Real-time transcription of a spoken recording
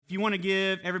If you want to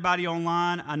give everybody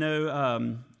online, I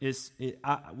know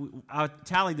I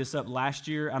tallied this up last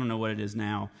year. I don't know what it is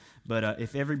now, but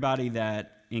if everybody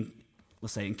that,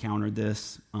 let's say, encountered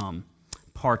this,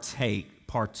 partook,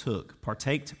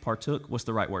 what's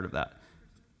the right word of that?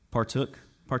 Partook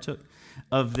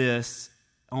of this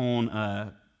on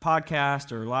a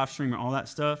podcast or live stream or all that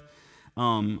stuff,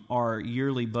 our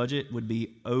yearly budget would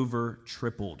be over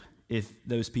tripled if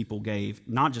those people gave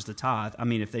not just a tithe,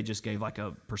 if they just gave like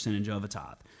a percentage of a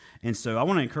tithe. And so I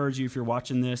want to encourage you, if you're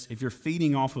watching this, if you're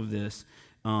feeding off of this,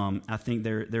 I think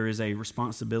there is a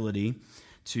responsibility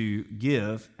to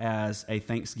give as a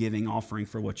Thanksgiving offering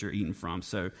for what you're eating from.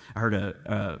 So I heard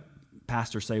a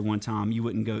pastor say one time, you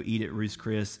wouldn't go eat at Ruth's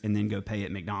Chris and then go pay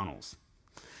at McDonald's.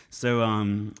 So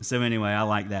anyway, I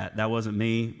like that. That wasn't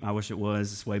me. I wish it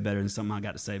was. It's way better than something I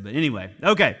got to say. But anyway,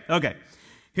 okay.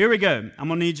 Here we go. I'm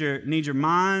going to need your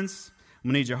minds. I'm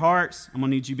going to need your hearts. I'm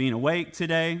going to need you being awake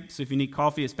today. So if you need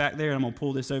coffee, it's back there, and I'm going to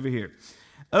pull this over here.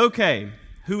 Okay,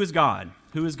 who is God?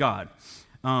 Who is God?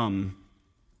 Let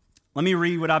me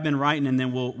read what I've been writing, and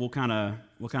then we'll kind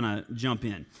of jump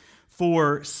in.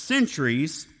 For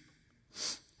centuries,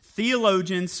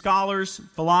 theologians, scholars,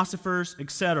 philosophers,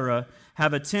 etc.,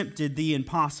 have attempted the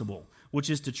impossible, which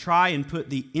is to try and put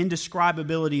the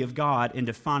indescribability of God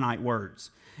into finite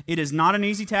words. It is not an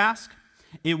easy task.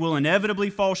 It will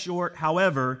inevitably fall short.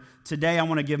 However, today I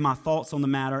want to give my thoughts on the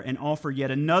matter and offer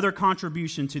yet another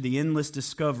contribution to the endless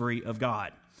discovery of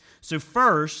God. So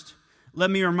first, let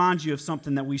me remind you of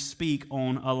something that we speak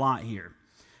on a lot here,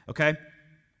 okay?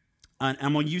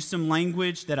 I'm going to use some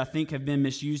language that I think have been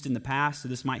misused in the past, so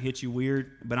this might hit you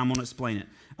weird, but I'm going to explain it.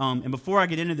 And before I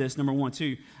get into this, number one,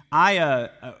 too,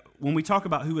 when we talk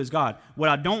about who is God, what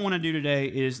I don't want to do today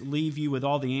is leave you with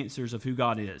all the answers of who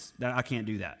God is. I can't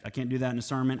do that. I can't do that in a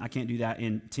sermon. I can't do that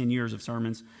in 10 years of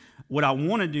sermons. What I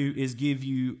want to do is give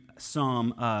you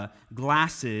some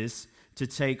glasses to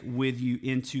take with you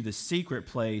into the secret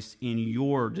place in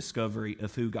your discovery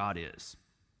of who God is.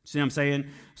 See what I'm saying?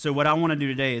 So what I want to do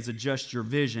today is adjust your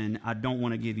vision. I don't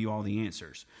want to give you all the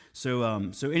answers.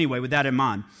 So anyway, with that in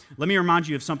mind, let me remind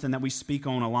you of something that we speak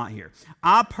on a lot here.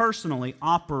 I personally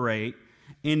operate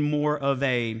in more of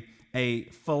a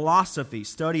philosophy,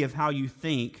 study of how you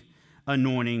think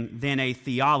anointing, than a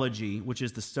theology, which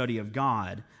is the study of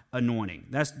God anointing.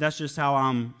 That's just how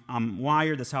I'm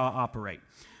wired. That's how I operate.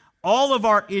 All of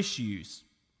our issues,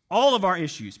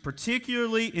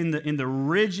 particularly in the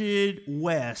rigid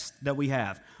West that we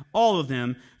have, all of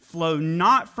them flow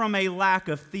not from a lack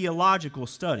of theological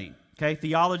study, okay?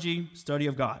 Theology, study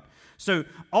of God. So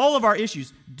all of our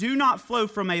issues do not flow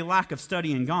from a lack of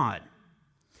studying God.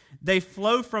 They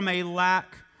flow from a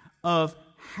lack of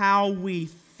how we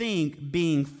think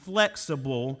being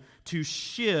flexible to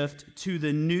shift to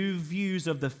the new views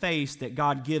of the faith that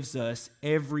God gives us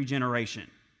every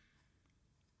generation.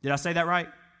 Did I say that right?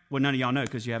 Well, none of y'all know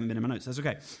because you haven't been in my notes. That's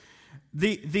okay.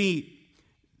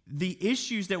 The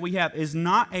issues that we have is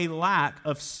not a lack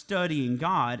of studying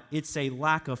God. It's a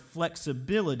lack of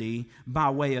flexibility by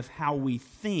way of how we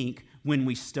think when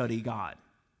we study God.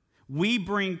 We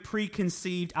bring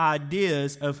preconceived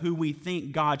ideas of who we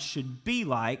think God should be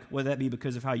like, whether that be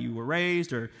because of how you were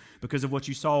raised or because of what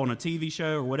you saw on a TV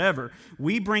show or whatever.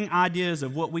 We bring ideas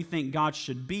of what we think God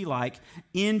should be like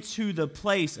into the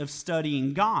place of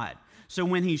studying God. So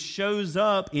when he shows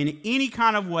up in any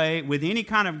kind of way, with any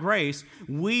kind of grace,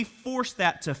 we force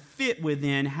that to fit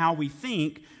within how we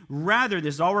think,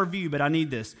 this is all review, but I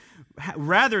need this,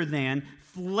 rather than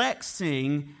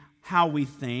flexing how we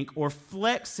think or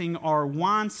flexing our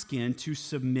wineskin to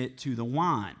submit to the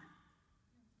wine.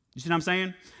 You see what I'm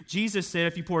saying? Jesus said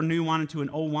if you pour new wine into an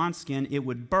old wineskin, it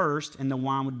would burst and the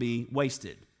wine would be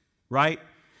wasted, right?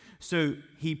 So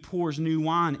he pours new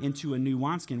wine into a new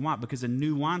wineskin. Why? Because a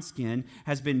new wineskin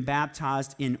has been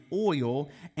baptized in oil,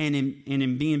 and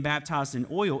in being baptized in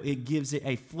oil, it gives it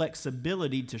a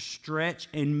flexibility to stretch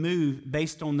and move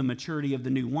based on the maturity of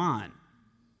the new wine.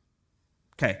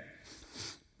 Okay.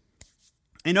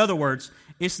 In other words,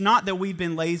 it's not that we've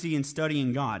been lazy in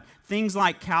studying God. Things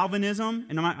like Calvinism,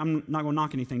 and I'm not going to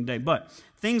knock anything today, but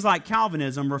things like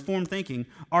Calvinism, Reformed thinking,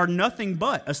 are nothing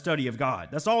but a study of God.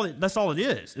 That's all it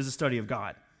is a study of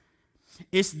God.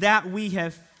 It's that we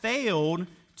have failed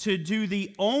to do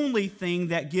the only thing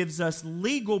that gives us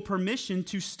legal permission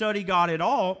to study God at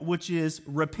all, which is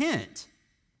repent.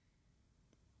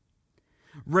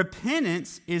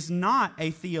 Repentance is not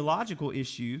a theological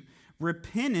issue.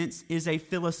 Repentance is a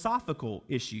philosophical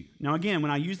issue. Now again, when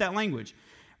I use that language,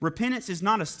 repentance is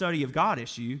not a study of God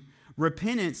issue.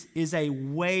 Repentance is a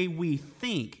way we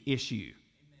think issue.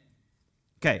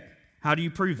 Okay, how do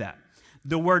you prove that?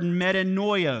 The word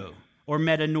metanoio or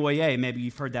metanoia, maybe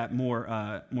you've heard that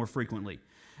more frequently.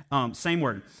 Same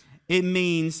word. It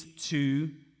means to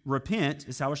repent,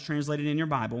 is how it's translated in your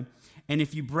Bible. And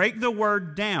if you break the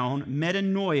word down,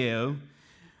 metanoio,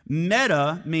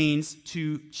 meta means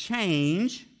to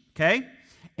change, okay?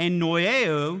 And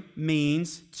noeo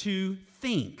means to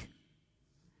think.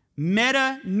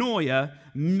 Metanoia,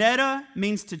 meta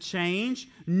means to change,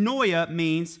 noia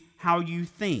means how you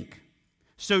think.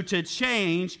 So to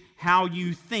change how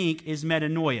you think is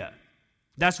metanoia.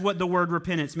 That's what the word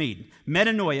repentance means.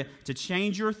 Metanoia, to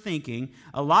change your thinking.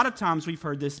 A lot of times we've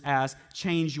heard this as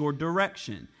change your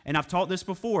direction. And I've taught this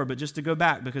before, but just to go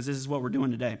back, because this is what we're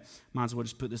doing today. Might as well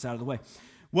just put this out of the way.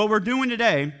 What we're doing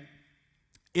today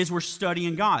is we're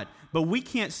studying God. But we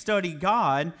can't study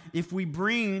God if we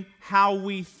bring how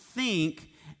we think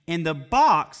and the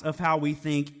box of how we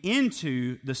think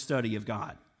into the study of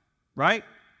God. Right?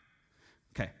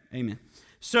 Okay, amen.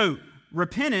 So,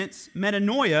 repentance,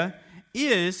 metanoia,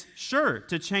 is, sure,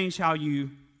 to change how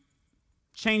you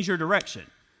change your direction.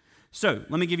 So,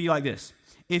 let me give you like this.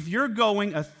 If you're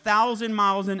going 1,000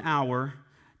 miles an hour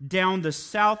down the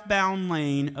southbound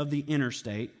lane of the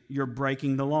interstate, you're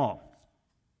breaking the law.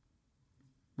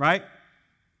 Right?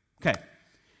 Okay.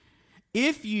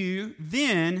 If you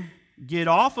then get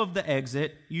off of the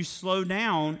exit, you slow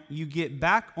down, you get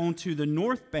back onto the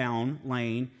northbound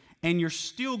lane, and you're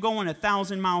still going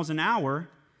 1,000 miles an hour,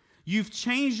 you've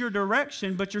changed your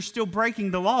direction, but you're still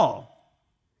breaking the law.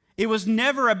 It was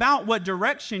never about what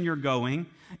direction you're going.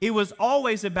 It was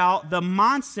always about the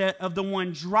mindset of the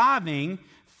one driving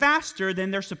faster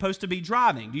than they're supposed to be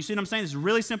driving. Do you see what I'm saying? This is a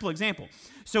really simple example.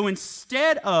 So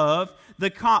instead of the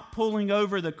cop pulling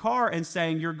over the car and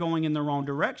saying you're going in the wrong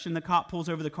direction, the cop pulls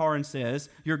over the car and says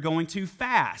you're going too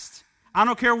fast. I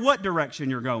don't care what direction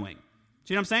you're going.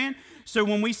 See what I'm saying? So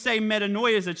when we say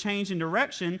metanoia is a change in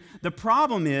direction, the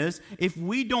problem is if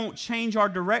we don't change our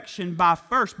direction by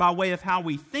way of how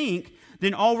we think,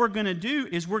 then all we're going to do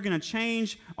is we're going to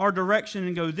change our direction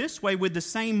and go this way with the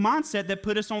same mindset that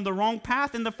put us on the wrong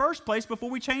path in the first place before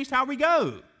we changed how we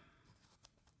go.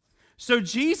 So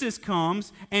Jesus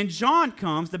comes and John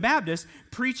comes, the Baptist,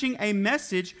 preaching a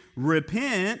message,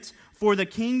 repent, for the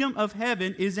kingdom of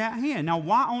heaven is at hand. Now,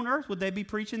 why on earth would they be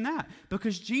preaching that?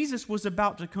 Because Jesus was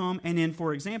about to come, and in,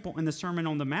 for example, in the Sermon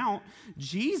on the Mount,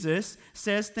 Jesus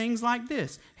says things like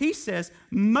this. He says,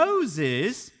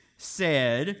 Moses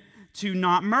said to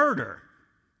not murder.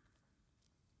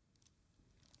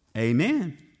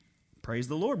 Amen. Praise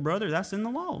the Lord, brother. That's in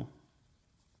the law.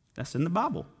 That's in the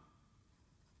Bible.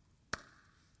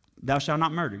 Thou shalt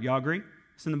not murder. Y'all agree?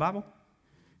 It's in the Bible.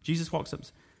 Jesus walks up and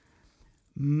says,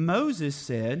 Moses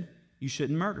said you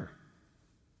shouldn't murder.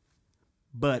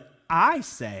 But I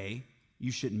say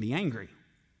you shouldn't be angry.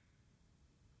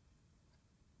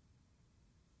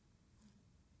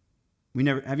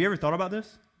 Have you ever thought about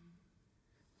this?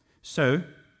 So,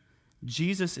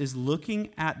 Jesus is looking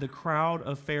at the crowd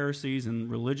of Pharisees and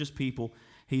religious people.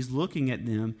 He's looking at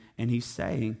them and he's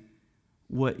saying,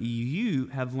 what you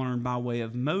have learned by way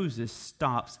of Moses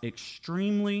stops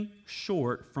extremely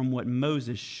short from what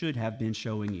Moses should have been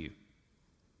showing you.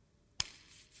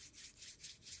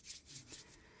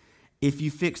 If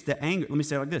you fix the anger, let me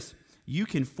say it like this. You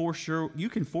can force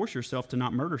yourself to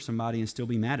not murder somebody and still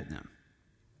be mad at them.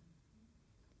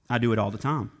 I do it all the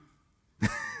time.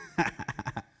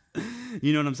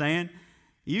 You know what I'm saying?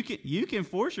 You can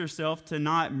force yourself to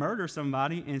not murder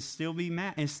somebody and still be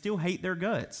mad and still hate their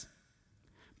guts.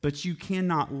 But you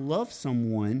cannot love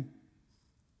someone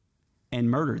and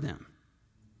murder them.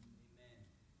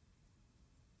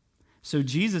 So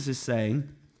Jesus is saying,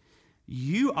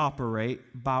 you operate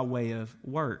by way of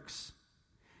works.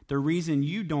 The reason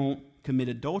you don't commit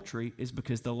adultery is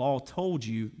because the law told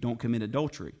you don't commit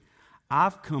adultery.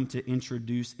 I've come to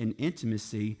introduce an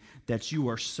intimacy that you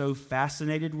are so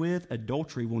fascinated with,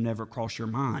 adultery will never cross your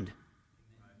mind.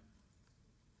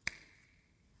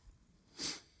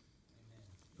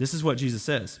 This is what Jesus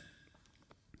says.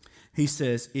 He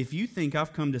says, if you think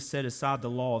I've come to set aside the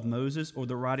law of Moses or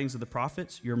the writings of the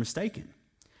prophets, you're mistaken.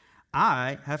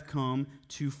 I have come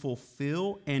to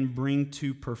fulfill and bring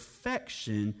to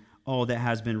perfection all that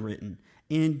has been written.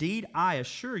 Indeed, I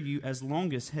assure you, as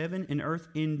long as heaven and earth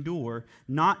endure,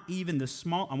 not even the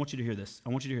small, I want you to hear this.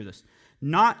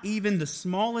 Not even the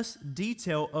smallest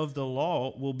detail of the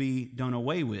law will be done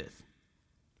away with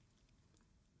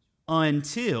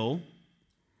until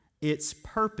its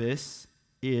purpose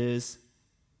is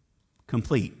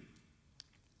complete.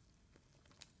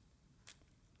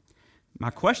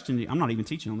 My question to you, I'm not even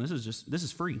teaching on this, this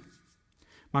is free.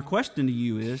 My question to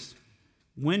you is,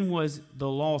 when was the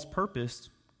law's purpose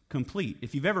complete.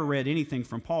 If you've ever read anything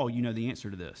from Paul, you know the answer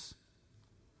to this.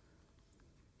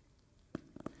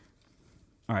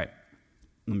 All right,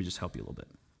 let me just help you a little bit.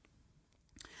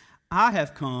 I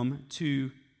have come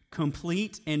to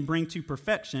complete and bring to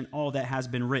perfection all that has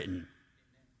been written.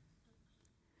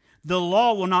 The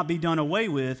law will not be done away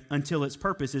with until its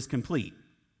purpose is complete.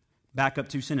 Back up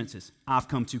 2 sentences. I've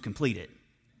come to complete it.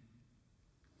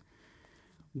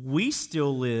 We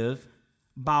still live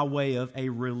by way of a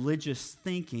religious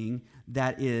thinking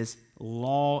that is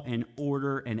law and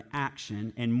order and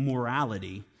action and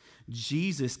morality.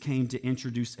 Jesus came to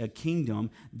introduce a kingdom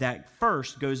that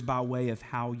first goes by way of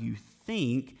how you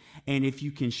think, and if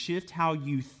you can shift how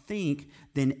you think,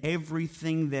 then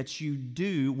everything that you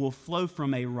do will flow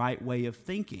from a right way of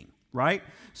thinking, right?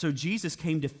 So Jesus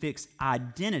came to fix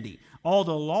identity. All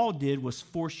the law did was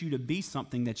force you to be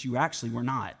something that you actually were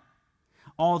not.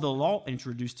 All the law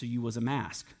introduced to you was a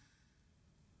mask.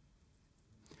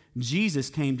 Jesus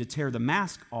came to tear the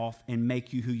mask off and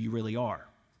make you who you really are.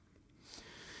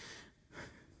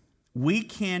 We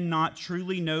cannot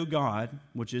truly know God,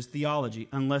 which is theology,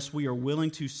 unless we are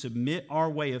willing to submit our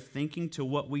way of thinking to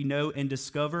what we know and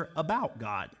discover about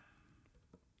God.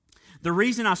 The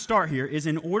reason I start here is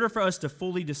in order for us to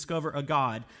fully discover a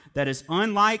God that is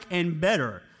unlike and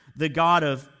better the God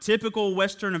of typical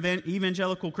Western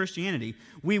evangelical Christianity,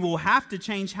 we will have to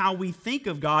change how we think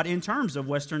of God in terms of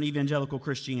Western evangelical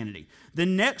Christianity. The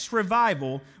next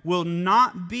revival will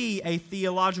not be a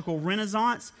theological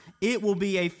renaissance, it will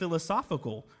be a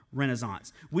philosophical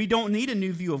renaissance. We don't need a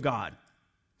new view of God.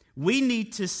 We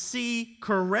need to see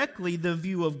correctly the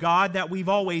view of God that we've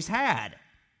always had.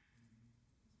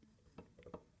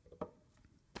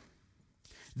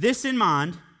 This in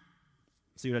mind,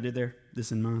 see what I did there?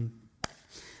 This in mind.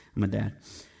 I'm a dad.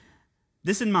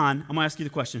 This in mind, I'm going to ask you the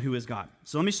question, who is God?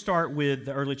 So let me start with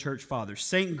the early church fathers.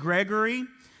 St. Gregory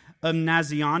of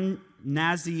Nazianzus,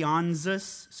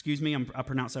 I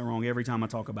pronounce that wrong every time I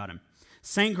talk about him.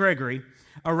 St. Gregory,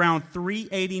 around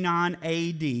 389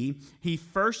 AD, he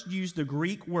first used the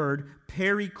Greek word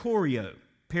perikorio,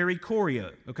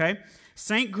 okay?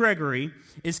 St. Gregory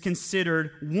is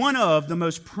considered one of the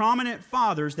most prominent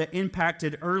fathers that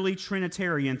impacted early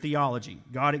Trinitarian theology,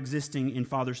 God existing in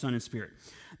Father, Son, and Spirit.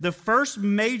 The first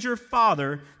major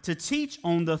father to teach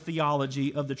on the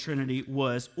theology of the Trinity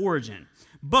was Origen.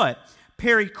 But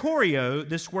perikorio,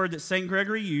 this word that St.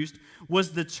 Gregory used,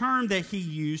 was the term that he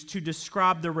used to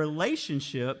describe the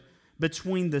relationship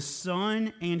between the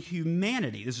Son and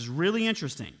humanity. This is really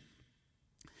interesting.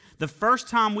 The first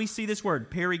time we see this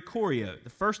word, perikorio, the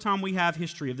first time we have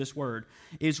history of this word,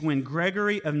 is when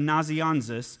Gregory of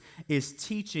Nazianzus is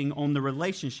teaching on the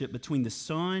relationship between the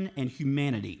Son and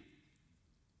humanity.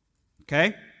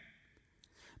 Okay?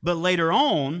 But later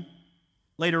on,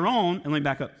 and let me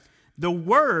back up. The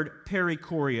word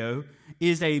perikorio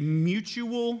is a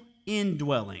mutual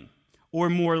indwelling, or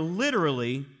more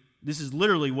literally, this is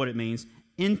literally what it means,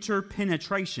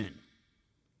 interpenetration.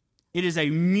 It is a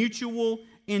mutual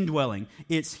indwelling.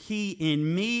 It's he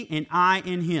in me and I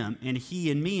in him, and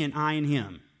he in me and I in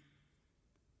him.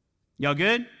 Y'all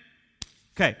good?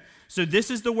 Okay, so this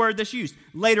is the word that's used.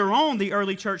 Later on, the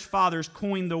early church fathers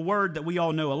coined the word that we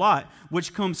all know a lot,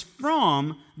 which comes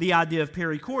from the idea of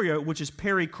perikorio, which is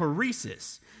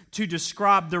perichoresis, to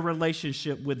describe the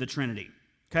relationship with the Trinity.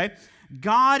 Okay?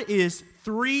 God is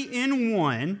 3 in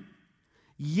 1,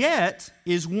 yet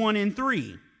is 1 in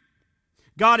 3.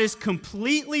 God is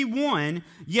completely one,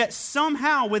 yet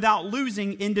somehow without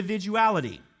losing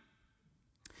individuality.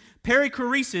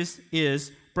 Perichoresis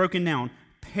is broken down.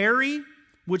 Peri,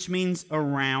 which means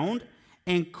around,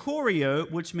 and choreo,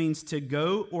 which means to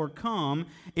go or come.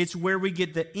 It's where we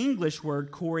get the English word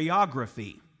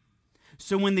choreography.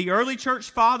 So when the early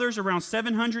church fathers around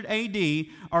 700 AD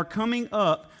are coming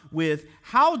up with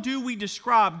how do we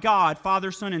describe God,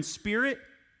 Father, Son, and Spirit,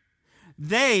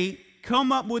 they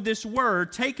come up with this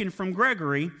word taken from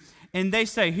Gregory, and they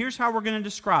say, here's how we're going to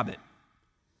describe it.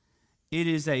 It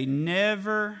is a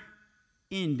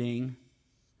never-ending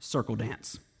circle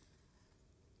dance.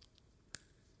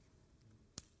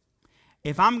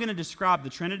 If I'm going to describe the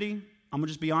Trinity, I'm going to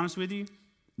just be honest with you,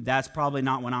 that's probably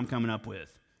not what I'm coming up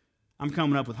with. I'm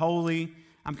coming up with holy,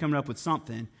 I'm coming up with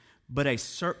something, but a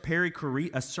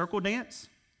circle dance,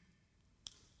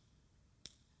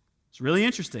 it's really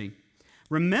interesting.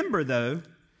 Remember, though,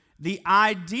 the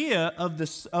idea of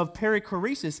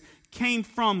perichoresis came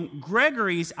from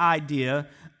Gregory's idea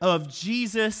of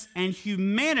Jesus and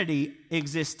humanity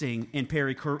existing in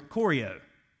perichorio.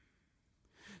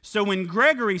 So when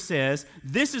Gregory says,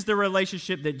 this is the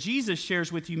relationship that Jesus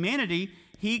shares with humanity,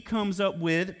 he comes up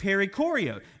with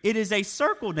perichorio. It is a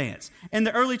circle dance. And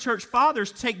the early church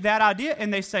fathers take that idea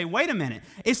and they say, wait a minute,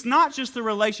 it's not just the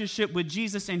relationship with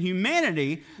Jesus and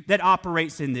humanity that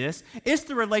operates in this, it's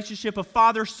the relationship of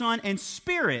Father, Son, and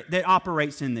Spirit that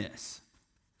operates in this.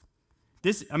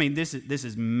 This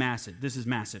is massive. This is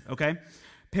massive, okay?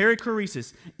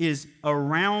 Perichoresis is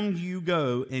around you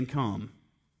go and come.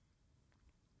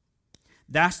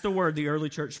 That's the word the early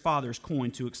church fathers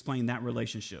coined to explain that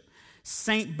relationship.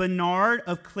 Saint Bernard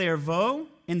of Clairvaux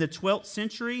in the 12th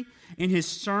century, in his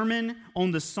sermon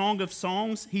on the Song of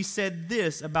Songs, he said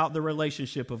this about the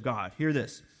relationship of God. Hear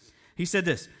this. He said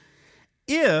this: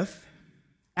 if,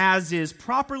 as is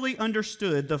properly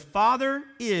understood, the Father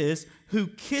is who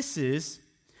kisses,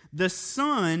 the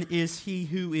Son is he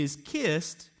who is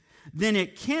kissed, then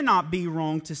it cannot be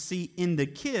wrong to see in the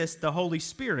kiss the Holy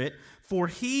Spirit, for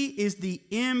he is the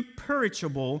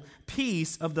imperishable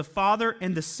peace of the Father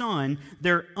and the Son,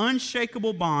 their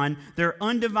unshakable bond, their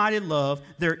undivided love,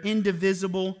 their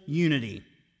indivisible unity.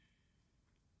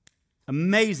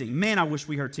 Amazing. Man, I wish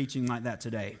we heard teaching like that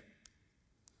today.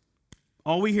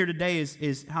 All we hear today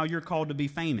is how you're called to be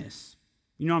famous.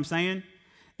 You know what I'm saying?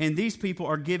 And these people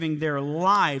are giving their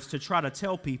lives to try to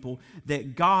tell people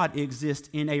that God exists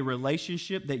in a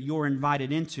relationship that you're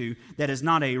invited into that is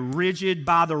not a rigid,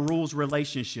 by-the-rules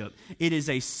relationship. It is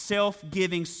a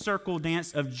self-giving circle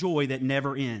dance of joy that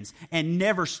never ends and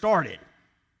never started.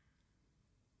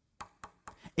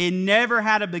 It never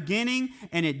had a beginning,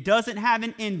 and it doesn't have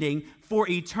an ending. For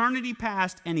eternity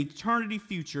past and eternity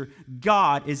future,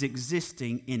 God is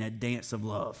existing in a dance of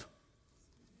love.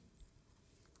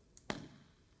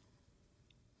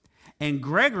 And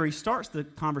Gregory starts the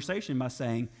conversation by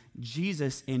saying,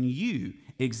 Jesus and you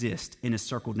exist in a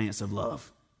circle dance of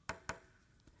love.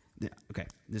 Okay,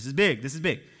 this is big. This is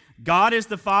big. God is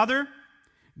the Father,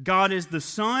 God is the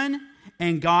Son,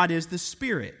 and God is the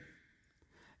Spirit.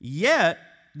 Yet,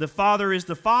 the Father is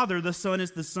the Father, the Son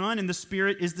is the Son, and the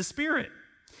Spirit is the Spirit.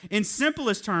 In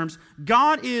simplest terms,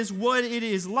 God is what it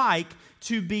is like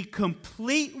to be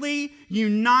completely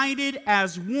united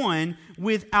as one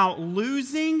without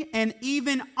losing and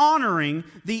even honoring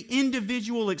the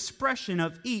individual expression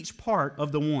of each part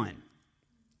of the one.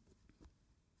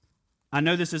 I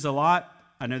know this is a lot.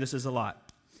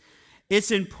 It's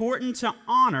important to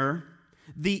honor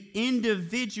the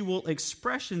individual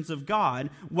expressions of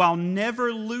God while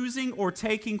never losing or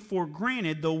taking for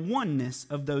granted the oneness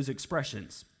of those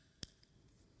expressions.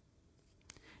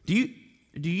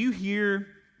 Do you hear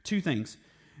two things?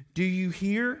 Do you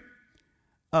hear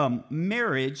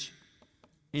marriage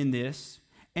in this?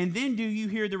 And then do you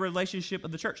hear the relationship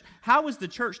of the church? How is the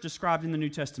church described in the New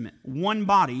Testament? One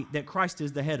body that Christ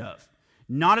is the head of.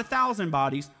 Not 1,000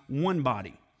 bodies, one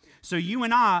body. So you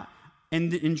and I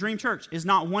in Dream Church is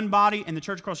not one body, and the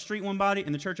church across the street one body,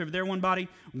 and the church over there one body.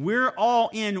 We're all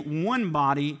in one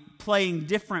body playing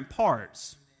different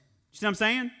parts. You see what I'm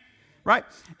saying? Right?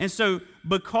 And so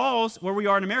because, where we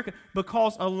are in America,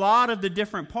 because a lot of the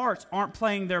different parts aren't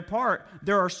playing their part,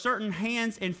 there are certain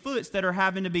hands and foots that are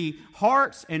having to be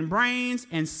hearts and brains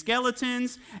and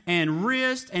skeletons and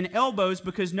wrists and elbows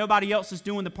because nobody else is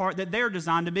doing the part that they're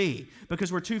designed to be.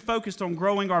 Because we're too focused on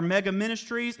growing our mega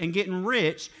ministries and getting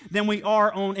rich than we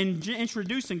are on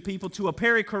introducing people to a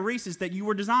perichoresis that you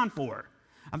were designed for.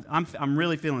 I'm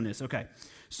really feeling this. Okay.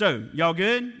 So, y'all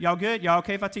good? Y'all good? Y'all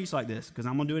okay if I teach like this? Because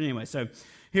I'm going to do it anyway. So,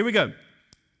 here we go.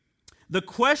 The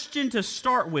question to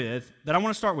start with, that I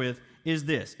want to start with, is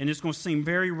this. And it's going to seem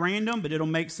very random, but it'll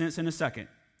make sense in a second.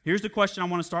 Here's the question I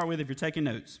want to start with if you're taking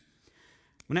notes.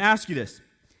 I'm going to ask you this.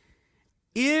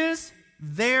 Is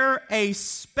there a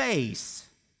space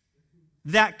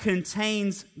that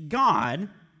contains God,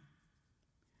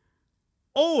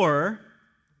 or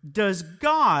does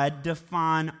God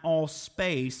define all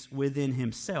space within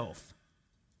himself?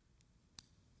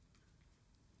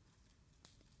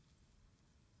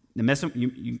 You mess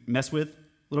with a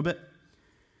little bit?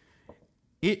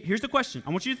 Here's the question. I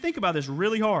want you to think about this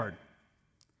really hard.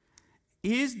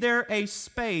 Is there a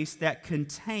space that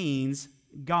contains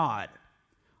God?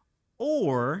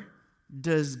 Or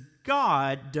does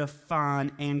God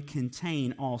define and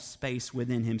contain all space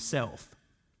within himself?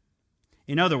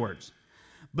 In other words,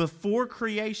 before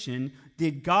creation,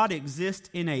 did God exist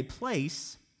in a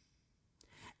place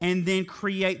and then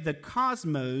create the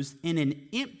cosmos in an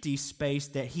empty space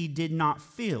that he did not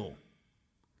fill?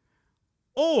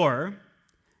 Or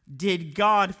did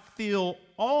God fill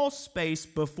all space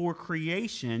before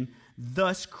creation,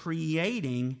 thus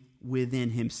creating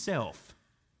within himself?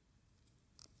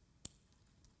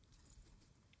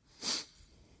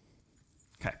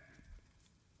 Okay.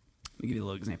 Let me give you a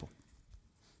little example.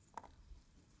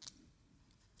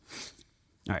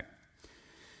 All right.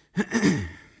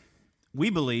 We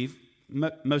believe,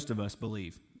 most of us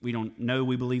believe, we don't know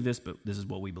we believe this, but this is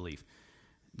what we believe,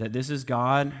 that this is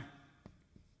God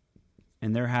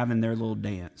and they're having their little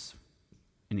dance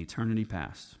in eternity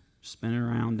past, spinning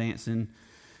around, dancing,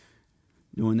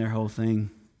 doing their whole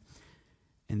thing.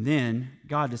 And then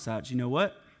God decides, you know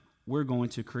what? We're going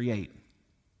to create.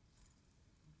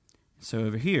 So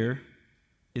over here,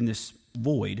 in this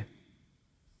void,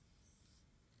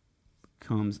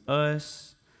 comes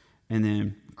us and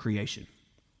then creation.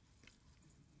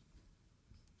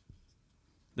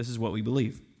 This is what we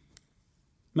believe.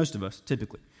 Most of us,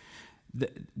 typically.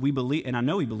 We believe, and I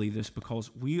know we believe this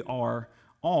because we are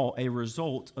all a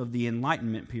result of the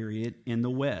Enlightenment period in the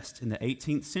West. In the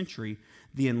 18th century,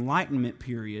 the Enlightenment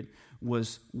period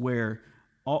was where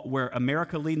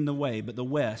America leading the way, but the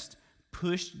West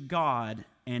pushed God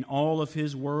and all of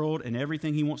his world and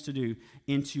everything he wants to do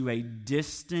into a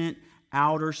distant,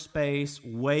 outer space,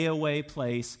 way away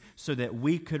place so that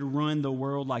we could run the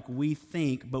world like we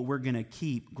think, but we're going to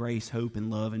keep grace, hope,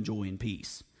 and love, and joy, and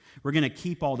peace. We're going to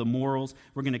keep all the morals.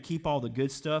 We're going to keep all the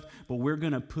good stuff, but we're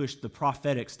going to push the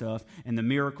prophetic stuff and the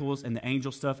miracles and the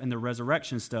angel stuff and the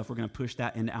resurrection stuff. We're going to push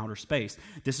that into outer space.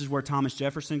 This is where Thomas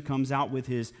Jefferson comes out with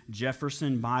his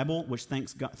Jefferson Bible, which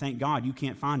thank God you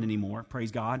can't find anymore.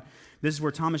 Praise God. This is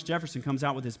where Thomas Jefferson comes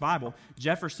out with his Bible.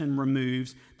 Jefferson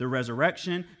removes the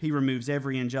resurrection. He removes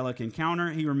every angelic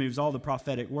encounter. He removes all the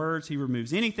prophetic words. He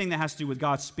removes anything that has to do with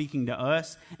God speaking to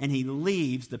us, and he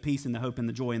leaves the peace and the hope and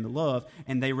the joy and the love,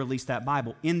 and they release that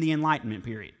Bible in the Enlightenment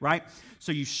period, right?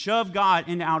 So you shove God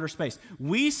into outer space.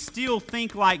 We still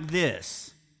think like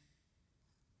this.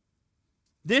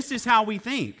 This is how we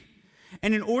think.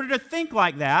 And in order to think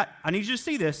like that, I need you to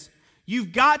see this.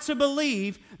 You've got to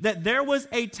believe that there was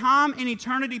a time in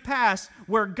eternity past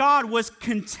where God was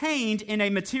contained in a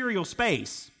material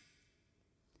space.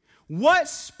 What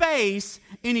space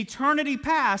in eternity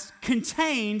past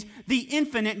contained the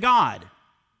infinite God?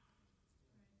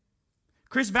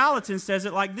 Chris Valentin says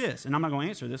it like this, and I'm not going to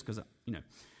answer this because,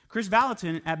 Chris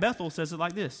Valentin at Bethel says it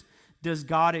like this. Does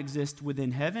God exist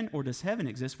within heaven or does heaven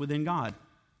exist within God?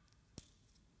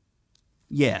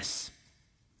 Yes.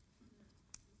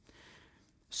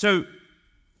 So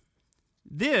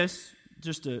this,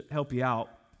 just to help you out,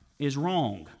 is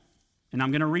wrong. And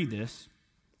I'm going to read this.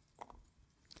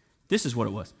 This is what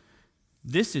it was.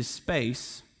 This is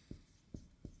space.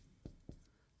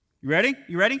 You ready?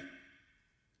 You ready?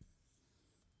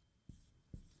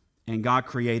 And God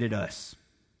created us.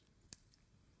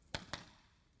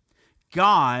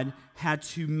 God had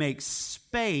to make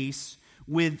space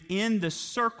within the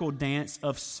circle dance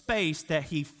of space that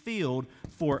he filled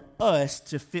for us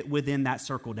to fit within that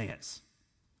circle dance.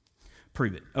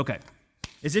 Prove it. Okay.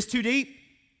 Is this too deep?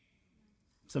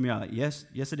 Some of y'all are like, yes,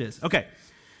 it is. Okay.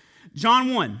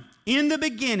 John 1. In the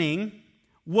beginning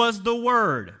was the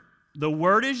Word. The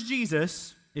Word is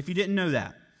Jesus, if you didn't know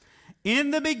that.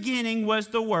 In the beginning was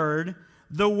the Word.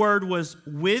 The Word was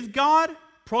with God.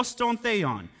 Proston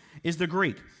theon is the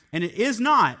Greek. And it is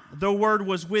not the Word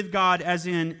was with God as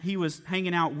in he was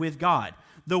hanging out with God.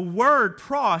 The word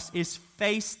pros is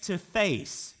face to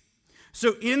face.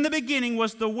 So in the beginning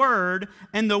was the Word,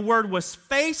 and the Word was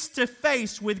face to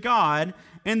face with God,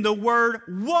 and the Word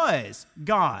was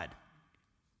God.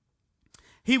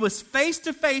 He was face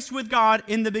to face with God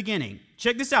in the beginning.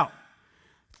 Check this out.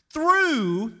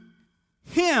 Through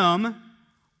him,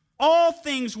 all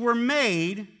things were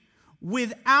made.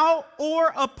 Without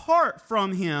or apart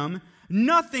from him,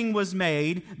 nothing was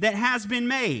made that has been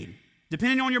made.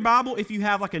 Depending on your Bible, if you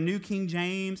have like a New King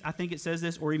James, I think it says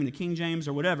this, or even the King James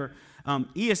or whatever.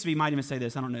 ESV might even say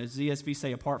this. I don't know. Does ESV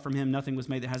say apart from him, nothing was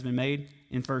made that has been made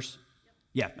in first?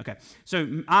 Yeah, okay.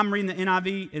 So I'm reading the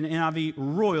NIV, and the NIV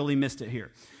royally missed it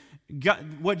here.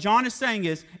 What John is saying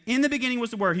is, in the beginning was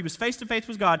the Word. He was face to face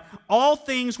with God. All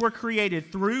things were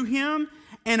created through him,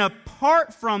 and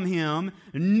apart from him,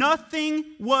 nothing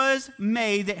was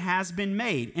made that has been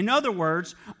made. In other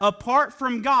words, apart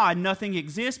from God, nothing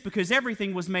exists because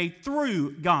everything was made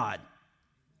through God.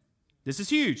 This is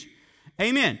huge.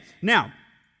 Amen. Now,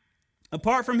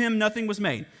 apart from him, nothing was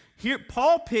made. Here,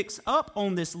 Paul picks up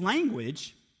on this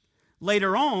language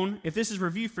later on. If this is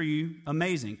review for you,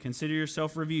 amazing. Consider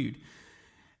yourself reviewed.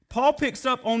 Paul picks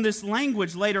up on this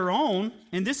language later on,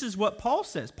 and this is what Paul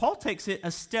says. Paul takes it a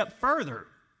step further.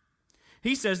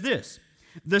 He says this,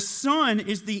 the Son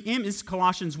is the image,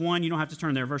 Colossians 1, you don't have to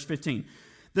turn there, verse 15.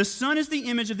 The Son is the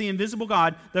image of the invisible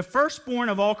God, the firstborn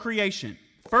of all creation.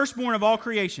 Firstborn of all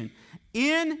creation.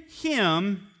 In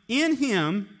him,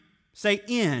 say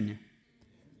in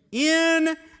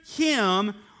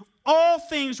him, all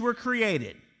things were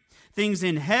created. Things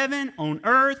in heaven, on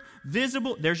earth,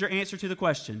 visible. There's your answer to the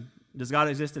question. Does God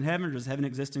exist in heaven or does heaven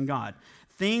exist in God?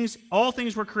 All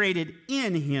things were created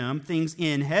in him, things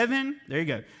in heaven, there you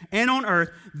go, and on earth,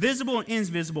 visible and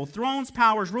invisible, thrones,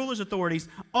 powers, rulers, authorities,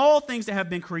 all things that have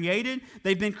been created,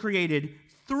 they've been created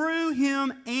through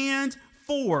him and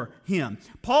for him.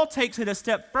 Paul takes it a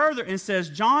step further and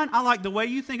says, John, I like the way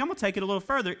you think. I'm going to take it a little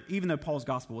further, even though Paul's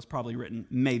gospel was probably written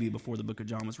maybe before the book of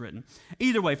John was written.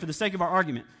 Either way, for the sake of our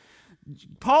argument,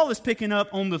 Paul is picking up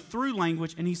on the through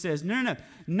language, and he says, no.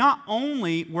 Not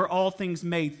only were all things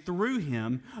made through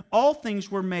him, all things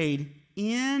were made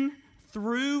in,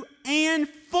 through, and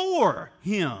for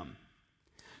him.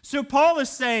 So Paul is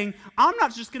saying, I'm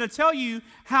not just going to tell you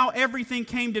how everything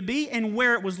came to be and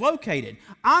where it was located.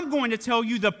 I'm going to tell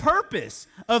you the purpose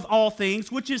of all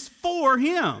things, which is for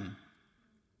him.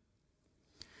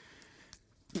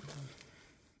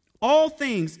 All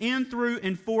things in, through,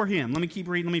 and for him. Let me keep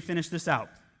reading. Let me finish this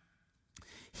out.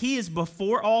 He is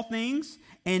before all things,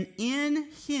 and in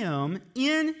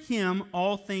him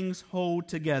all things hold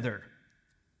together.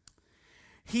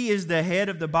 He is the head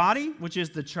of the body, which is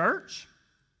the church,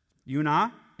 you and I,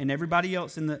 and everybody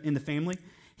else in the family.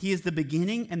 He is the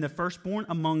beginning and the firstborn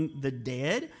among the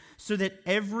dead, so that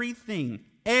everything,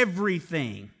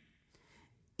 in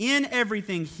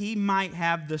everything, he might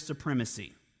have the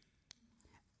supremacy.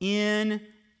 In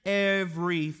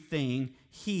everything,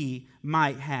 he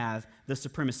might have the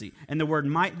supremacy. And the word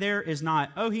might there is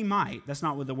not, oh, he might. That's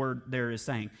not what the word there is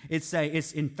saying. It's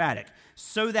emphatic.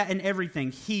 So that in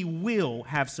everything, he will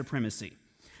have supremacy.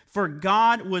 For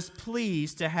God was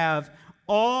pleased to have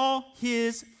all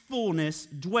his fullness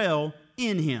dwell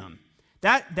in him.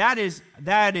 That is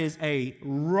a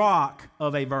rock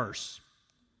of a verse.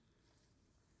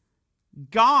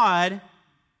 God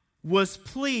was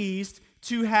pleased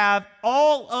to have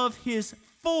all of his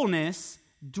fullness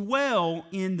dwell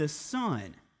in the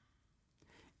Son.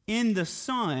 In the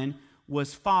Son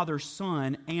was Father,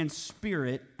 Son, and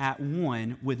Spirit at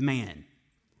one with man.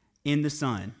 In the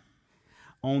Son.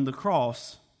 On the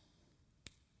cross,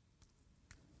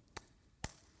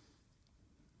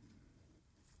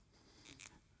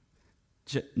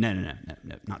 no,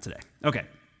 not today. Okay.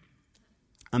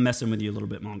 I'm messing with you a little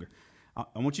bit longer.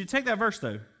 I want you to take that verse,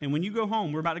 though, and when you go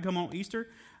home, we're about to come on Easter,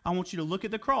 I want you to look at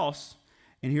the cross,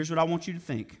 and here's what I want you to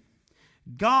think.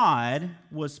 God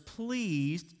was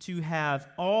pleased to have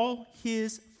all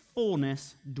his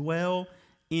fullness dwell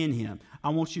in him.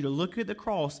 I want you to look at the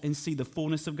cross and see the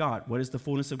fullness of God. What is the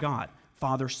fullness of God?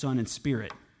 Father, Son, and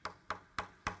Spirit.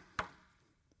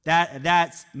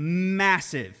 That's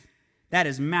massive. That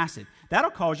is massive.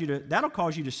 That'll cause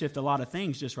you to shift a lot of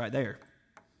things just right there.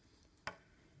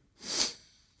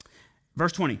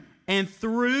 Verse 20, and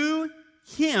through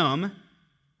him,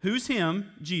 who's him?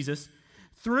 Jesus.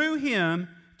 Through him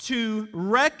to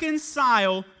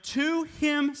reconcile to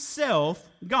himself,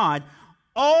 God,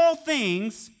 all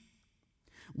things,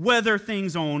 whether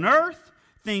things on earth,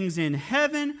 things in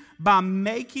heaven, by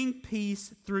making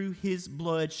peace through his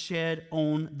blood shed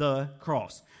on the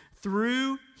cross.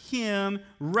 Through him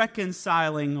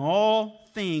reconciling all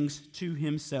things to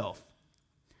himself.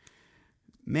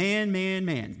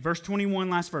 Man. Verse 21,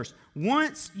 last verse.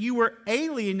 Once you were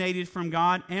alienated from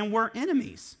God and were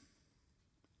enemies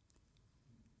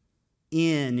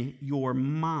in your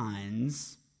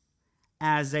minds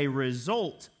as a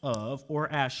result of or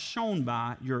as shown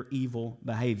by your evil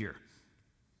behavior.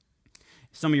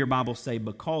 Some of your Bibles say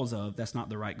because of. That's not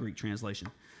the right Greek translation.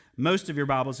 Most of your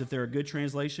Bibles, if they're a good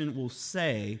translation, will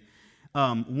say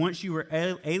once you were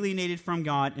alienated from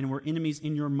God and were enemies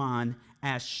in your mind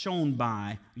as shown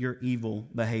by your evil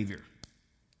behavior.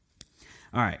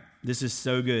 All right, this is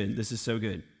so good.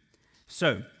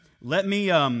 So let me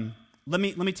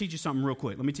teach you something real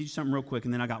quick.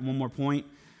 And then I got one more point.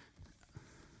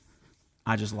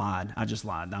 I just lied. I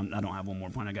don't have one more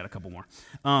point. I got a couple more.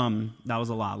 That was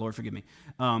a lie. Lord, forgive me.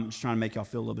 Just trying to make y'all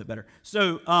feel a little bit better.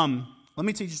 So let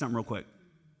me teach you something real quick.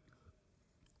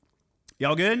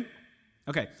 Y'all good?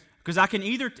 Okay. Because I can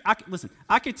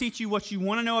teach you what you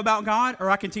want to know about God,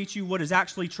 or I can teach you what is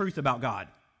actually truth about God.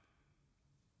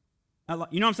 You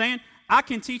know what I'm saying? I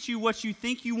can teach you what you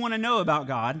think you want to know about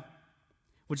God,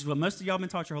 which is what most of y'all have been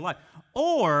taught your whole life.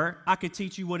 Or I could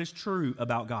teach you what is true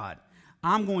about God.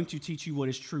 I'm going to teach you what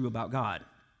is true about God.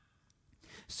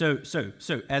 So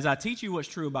as I teach you what's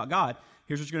true about God,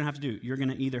 here's what you're going to have to do. You're going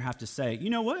to either have to say, you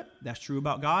know what? That's true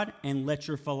about God, and let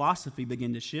your philosophy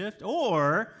begin to shift.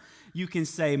 Or you can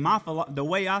say, the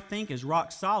way I think is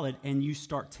rock solid, and you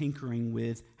start tinkering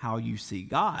with how you see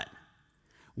God.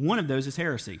 One of those is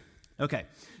heresy. Okay,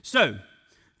 so,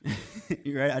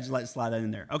 you ready? I just like to slide that in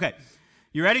there. Okay,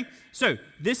 You ready? So,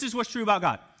 this is what's true about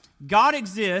God. God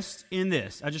exists in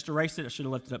this. I just erased it. I should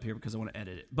have left it up here because I want to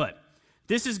edit it. But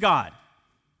this is God.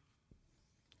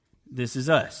 This is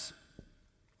us.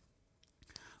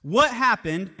 What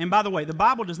happened, and by the way, the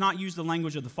Bible does not use the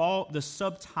language of the fall. The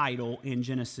subtitle in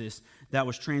Genesis that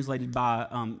was translated by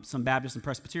some Baptist and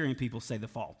Presbyterian people say the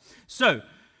fall. So,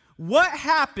 what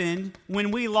happened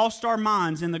when we lost our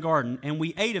minds in the garden and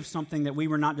we ate of something that we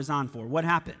were not designed for? What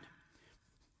happened?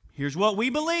 Here's what we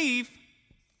believe.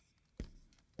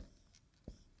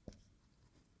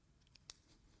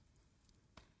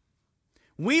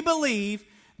 We believe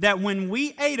that when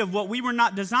we ate of what we were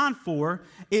not designed for,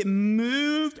 it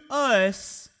moved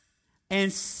us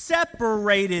and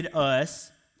separated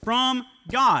us from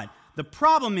God. The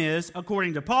problem is,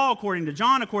 according to Paul, according to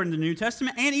John, according to the New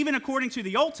Testament, and even according to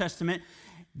the Old Testament,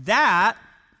 that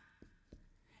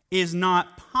is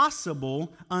not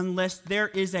possible unless there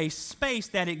is a space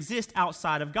that exists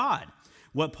outside of God.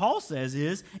 What Paul says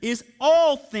is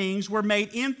all things were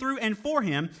made in, through, and for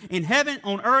him, in heaven,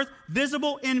 on earth,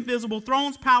 visible, invisible,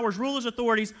 thrones, powers, rulers,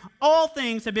 authorities, all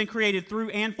things have been created through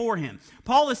and for him.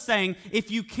 Paul is saying,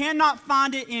 if you cannot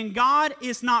find it in God,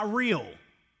 it's not real.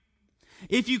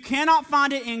 If you cannot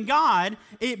find it in God,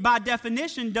 it by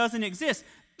definition doesn't exist.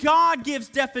 God gives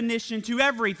definition to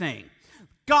everything.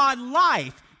 God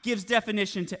life gives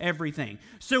definition to everything.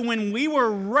 So when we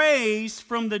were raised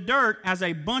from the dirt as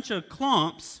a bunch of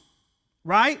clumps,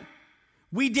 right,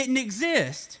 we didn't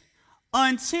exist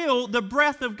until the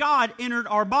breath of God entered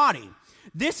our body.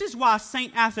 This is why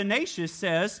St. Athanasius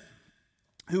says,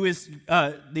 who is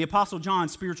the Apostle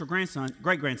John's spiritual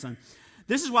great-grandson,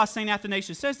 this is why St.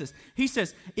 Athanasius says this. He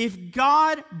says, if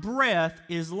God's breath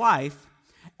is life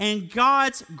and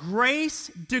God's grace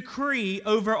decree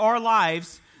over our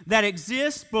lives that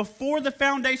exists before the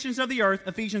foundations of the earth,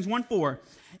 Ephesians 1:4,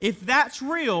 if that's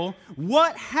real,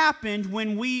 what happened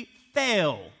when we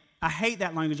fell? I hate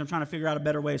that language. I'm trying to figure out a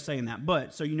better way of saying that,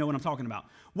 but so you know what I'm talking about.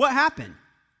 What happened?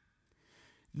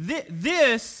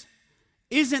 This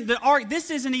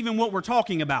isn't even what we're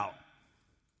talking about.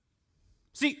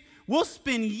 See, we'll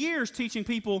spend years teaching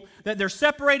people that they're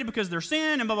separated because of their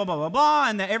sin and blah, blah, blah, blah, blah,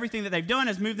 and that everything that they've done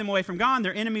has moved them away from God and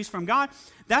they're enemies from God.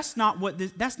 That's not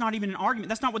even an argument.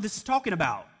 That's not what this is talking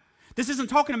about. This isn't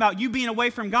talking about you being away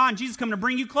from God and Jesus coming to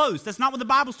bring you close. That's not what the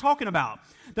Bible's talking about.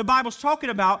 The Bible's talking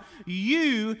about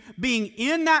you being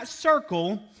in that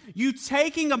circle, you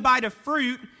taking a bite of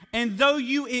fruit, and though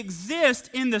you exist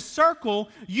in the circle,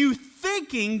 you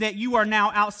thinking that you are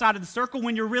now outside of the circle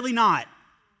when you're really not.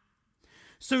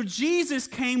 So Jesus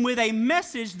came with a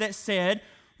message that said,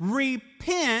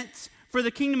 repent, for the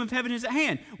kingdom of heaven is at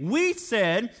hand. We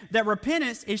said that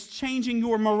repentance is changing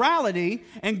your morality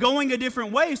and going a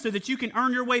different way so that you can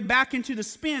earn your way back into the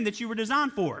spin that you were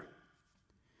designed for.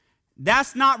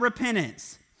 That's not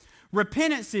repentance.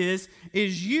 Repentance is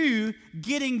you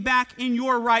getting back in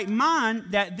your right mind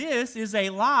that this is a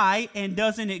lie and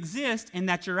doesn't exist, and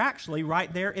that you're actually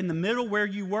right there in the middle where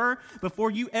you were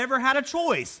before you ever had a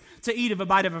choice to eat of a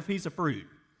bite of a piece of fruit.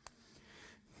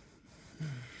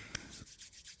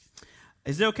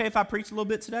 Is it okay if I preach a little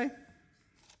bit today?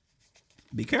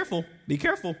 Be careful. Be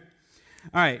careful.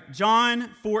 All right, John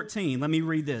 14. Let me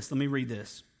read this.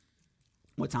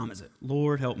 What time is it?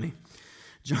 Lord, help me.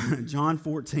 John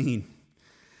 14.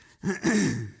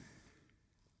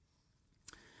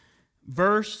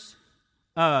 Verse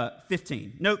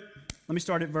 15. Nope. Let me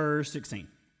start at verse 16.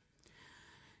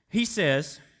 He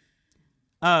says,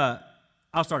 I'll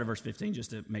start at verse 15 just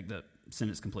to make the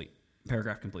sentence complete,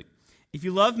 paragraph complete. If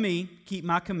you love me, keep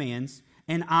my commands,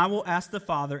 and I will ask the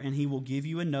Father, and he will give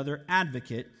you another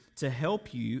advocate to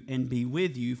help you and be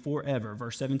with you forever.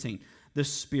 Verse 17. The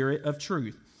Spirit of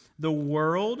truth. The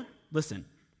world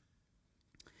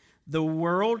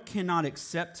cannot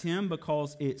accept him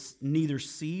because it neither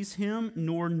sees him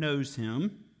nor knows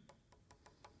him.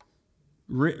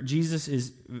 Jesus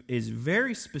is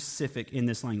very specific in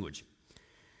this language.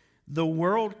 The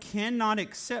world cannot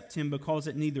accept him because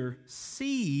it neither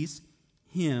sees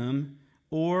him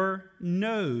or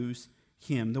knows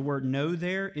him. The word know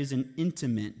there is an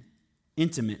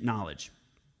intimate knowledge.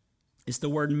 It's the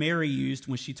word Mary used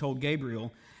when she told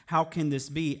Gabriel, how can this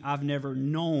be? I've never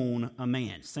known a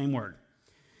man. Same word.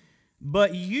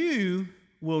 But you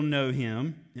will know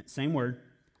him. Same word.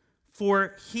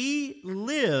 For he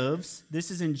lives. This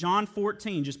is in John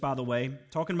 14, just by the way,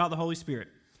 talking about the Holy Spirit.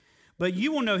 But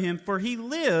you will know him, for he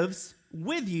lives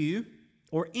with you,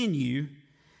 or in you,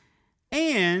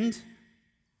 and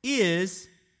is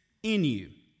in you.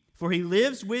 For he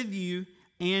lives with you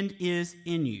and is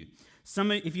in you.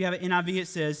 If you have an NIV, it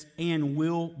says, and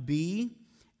will be.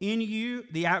 In you,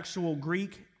 the actual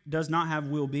Greek does not have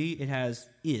will be, it has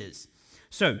is.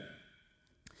 So,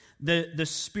 the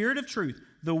Spirit of truth,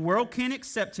 the world can't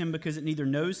accept him because it neither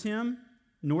knows him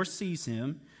nor sees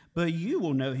him, but you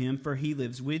will know him, for he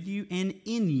lives with you and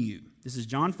in you. This is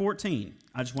John 14.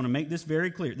 I just want to make this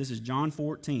very clear. This is John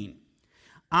 14.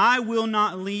 I will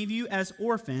not leave you as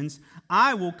orphans.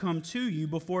 I will come to you.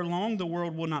 Before long, the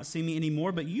world will not see me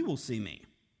anymore, but you will see me.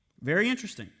 Very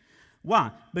interesting.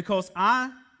 Why? Because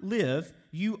I live,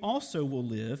 you also will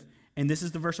live. And this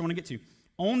is the verse I want to get to.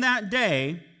 On that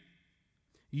day,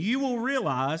 you will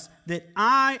realize that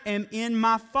I am in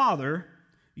my Father,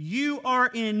 you are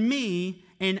in me,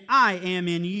 and I am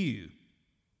in you.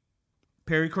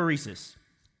 Perichoresis,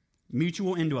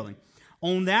 mutual indwelling.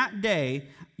 On that day,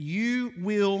 you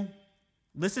will,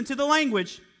 listen to the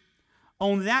language,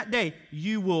 on that day,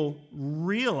 you will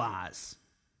realize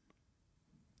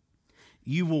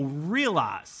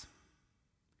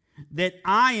that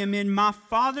I am in my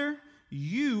Father,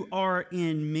 you are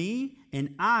in me,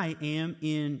 and I am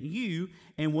in you.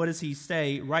 And what does he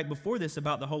say right before this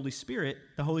about the Holy Spirit?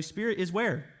 The Holy Spirit is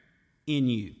where? In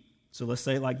you. So let's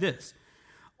say it like this.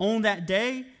 On that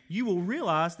day, you will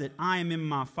realize that I am in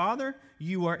my Father,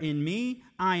 you are in me,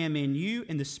 I am in you,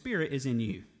 and the Spirit is in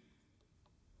you.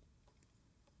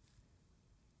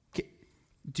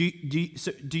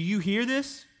 Do you hear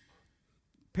this?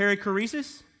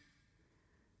 Perichoresis?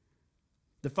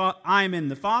 I am in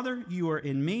the Father, you are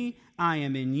in me, I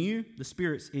am in you, the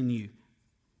Spirit's in you.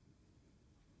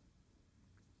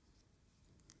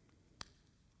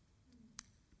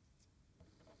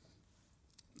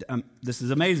 This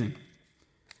is amazing.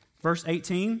 Verse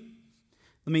 18,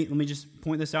 let me just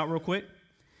point this out real quick.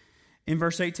 In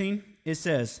verse 18, it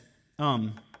says,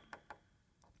 the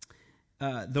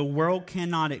world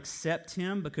cannot accept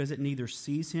him because it neither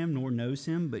sees him nor knows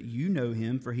him, but you know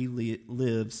him, for he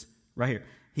lives, right here,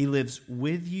 he lives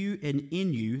with you and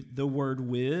in you. The word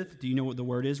with, do you know what the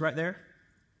word is right there?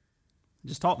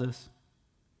 Just taught this.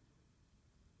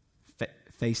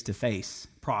 Face to face,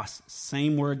 pros,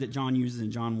 same word that John uses in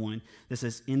John 1. That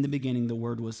says, in the beginning, the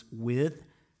word was with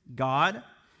God.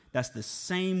 That's the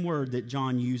same word that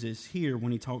John uses here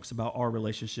when he talks about our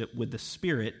relationship with the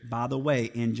Spirit, by the way,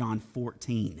 in John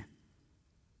 14.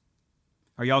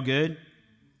 Are y'all good?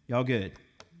 Y'all good?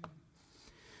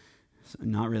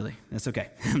 Not really. That's okay.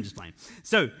 I'm just playing.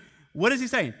 So, what is he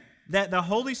saying? That the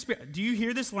Holy Spirit, do you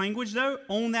hear this language though?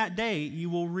 On that day, you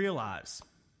will realize,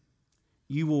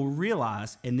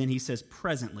 and then he says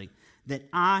presently, that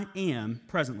I am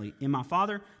presently in my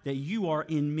Father, that you are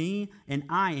in me, and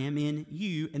I am in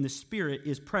you, and the Spirit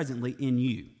is presently in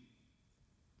you.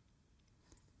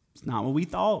 It's not what we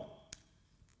thought.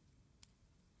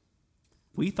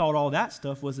 We thought all that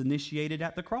stuff was initiated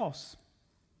at the cross.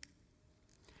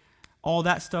 All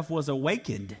that stuff was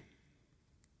awakened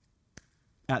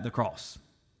at the cross.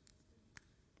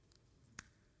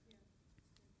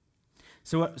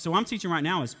 So I'm teaching right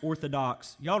now is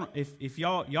Orthodox. Y'all, if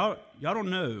y'all don't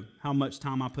know how much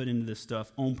time I put into this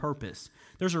stuff on purpose.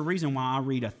 There's a reason why I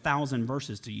read 1,000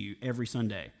 verses to you every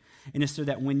Sunday. And it's so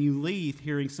that when you leave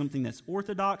hearing something that's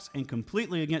orthodox and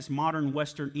completely against modern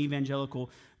Western evangelical,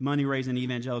 money-raising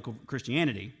evangelical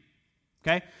Christianity,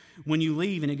 okay? When you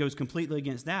leave and it goes completely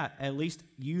against that, at least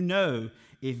you know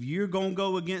if you're going to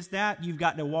go against that, you've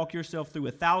got to walk yourself through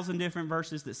 1,000 different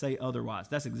verses that say otherwise.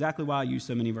 That's exactly why I use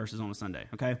so many verses on a Sunday,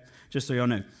 okay? Just so y'all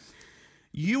know.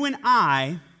 You and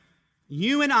I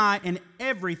and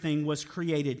everything was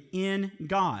created in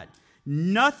God.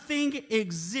 Nothing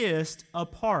exists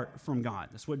apart from God.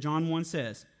 That's what John 1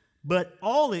 says. But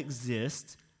all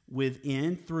exists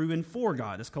within, through, and for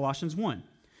God. That's Colossians 1.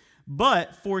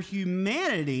 But for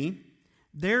humanity,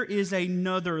 there is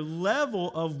another level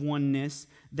of oneness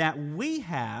that we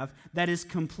have that is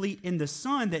complete in the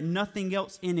Son that nothing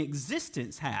else in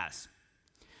existence has.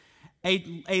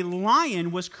 A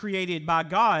lion was created by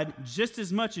God just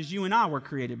as much as you and I were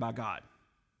created by God.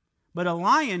 But a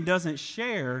lion doesn't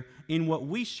share in what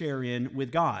we share in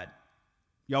with God.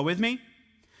 Y'all with me?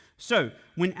 So,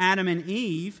 when Adam and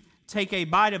Eve take a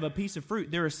bite of a piece of fruit,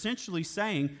 they're essentially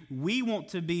saying, we want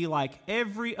to be like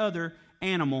every other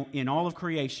animal in all of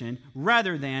creation,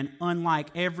 rather than unlike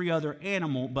every other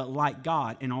animal, but like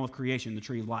God in all of creation, the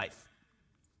tree of life.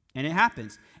 And it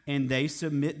happens. And they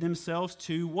submit themselves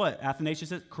to what? Athanasius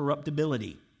says,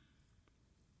 corruptibility.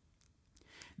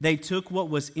 They took what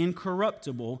was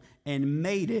incorruptible and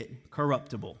made it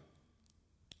corruptible.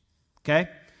 Okay?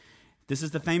 This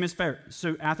is the famous fair.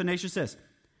 So Athanasius says,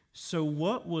 so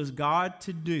what was God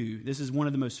to do? This is one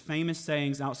of the most famous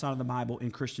sayings outside of the Bible in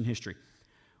Christian history.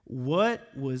 What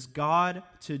was God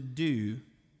to do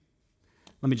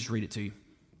Let me just read it to you.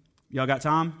 Y'all got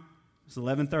time? It's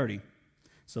 11:30.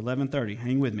 It's 11:30.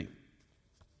 Hang with me.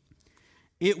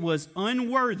 It was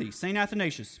unworthy, St.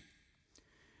 Athanasius.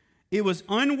 It was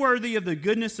unworthy of the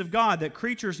goodness of God that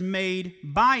creatures made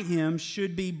by him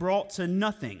should be brought to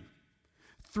nothing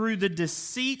through the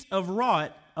deceit of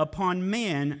wrought upon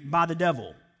man by the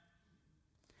devil.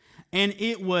 And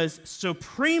it was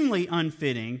supremely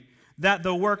unfitting that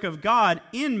the work of God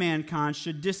in mankind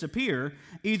should disappear,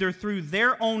 either through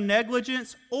their own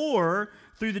negligence or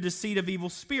through the deceit of evil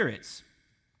spirits.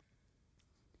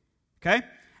 Okay?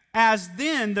 As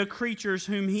then the creatures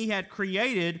whom he had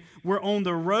created were on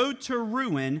the road to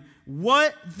ruin,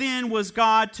 what then was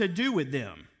God to do with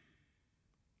them?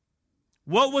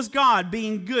 What was God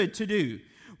being good to do?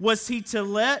 Was he to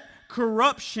let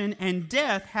corruption and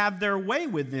death have their way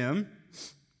with them?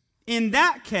 In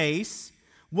that case,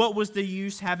 what was the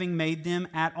use having made them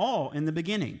at all in the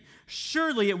beginning?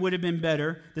 Surely it would have been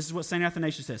better, this is what St.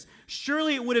 Athanasius says,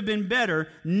 surely it would have been better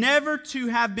never to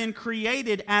have been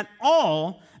created at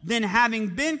all than having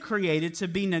been created to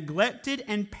be neglected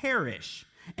and perish.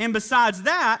 And besides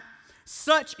that,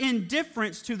 such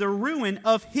indifference to the ruin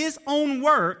of his own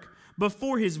work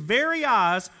before his very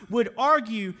eyes would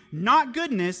argue not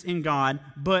goodness in God,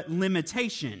 but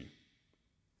limitation.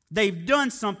 They've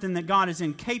done something that God is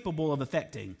incapable of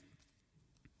effecting.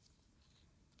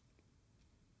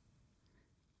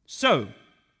 So,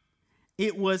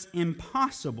 it was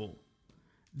impossible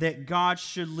that God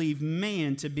should leave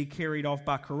man to be carried off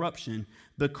by corruption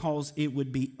because it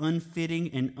would be unfitting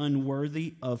and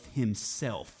unworthy of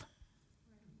himself.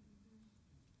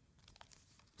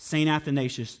 St.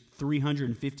 Athanasius,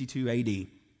 352 AD.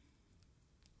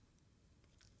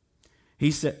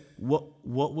 He said,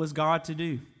 what was God to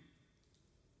do?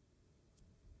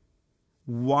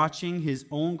 Watching his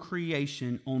own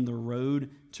creation on the road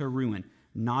to ruin.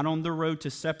 Not on the road to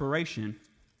separation.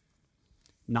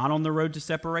 Not on the road to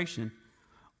separation.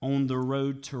 On the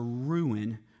road to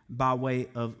ruin by way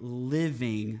of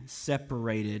living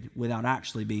separated without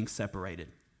actually being separated.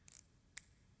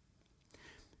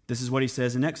 This is what he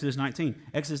says in Exodus 19.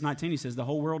 Exodus 19, he says, the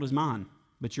whole world is mine,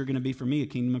 but you're going to be for me a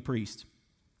kingdom of priests.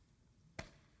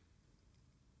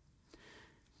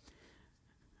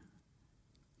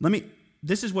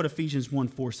 This is what Ephesians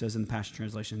 1:4 says in the Passion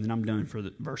Translation, and then I'm done for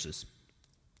the verses.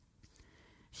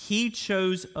 He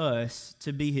chose us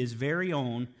to be his very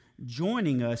own,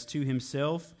 joining us to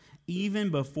himself even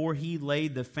before he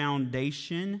laid the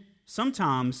foundation.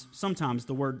 Sometimes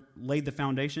the word laid the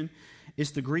foundation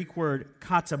is the Greek word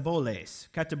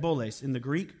kataboles in the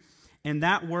Greek, and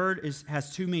that word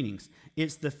has two meanings.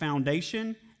 It's the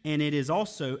foundation, and it is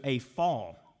also a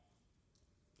fall.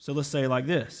 So let's say it like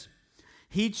this.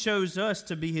 He chose us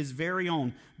to be his very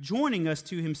own, joining us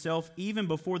to himself even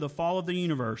before the fall of the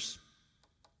universe.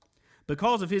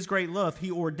 Because of his great love,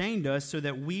 he ordained us so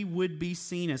that we would be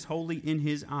seen as holy in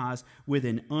his eyes with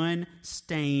an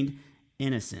unstained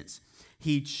innocence.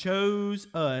 He chose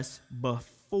us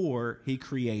before he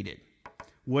created.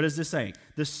 What does this say?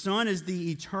 The Son is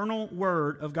the eternal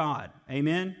Word of God.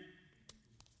 Amen?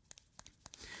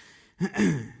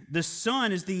 The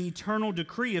Son is the eternal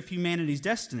decree of humanity's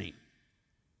destiny.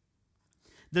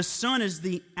 The Son is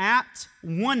the apt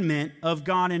one-ment of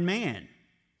God and man.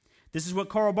 This is what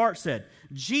Karl Barth said.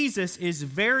 Jesus is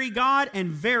very God and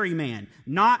very man,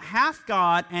 not half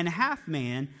God and half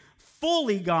man,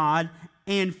 fully God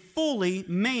and fully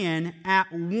man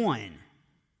at one.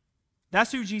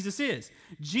 That's who Jesus is.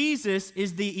 Jesus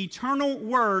is the eternal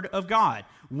Word of God.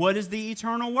 What is the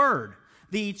eternal Word?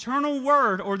 The eternal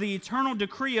Word or the eternal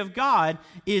decree of God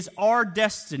is our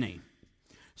destiny.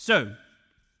 So,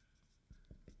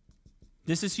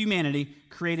 this is humanity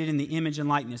created in the image and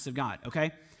likeness of God,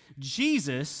 okay?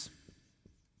 Jesus,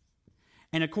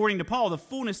 and according to Paul, the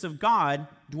fullness of God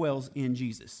dwells in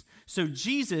Jesus. So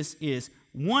Jesus is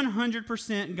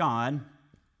 100% God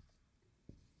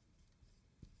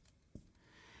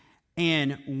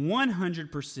and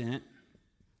 100%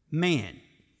 man.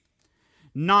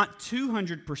 Not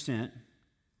 200%,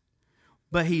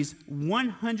 but he's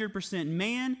 100%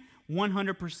 man,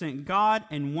 100% God,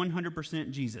 and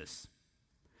 100% Jesus.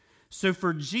 So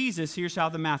for Jesus, here's how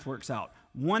the math works out.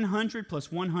 100 plus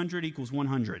 100 equals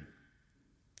 100.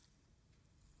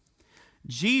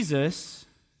 Jesus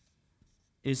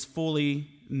is fully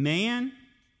man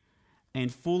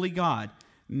and fully God.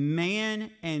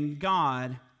 Man and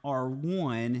God are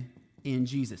one in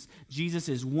Jesus. Jesus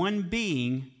is one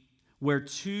being where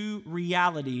two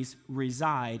realities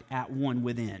reside at one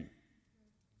within.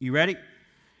 You ready?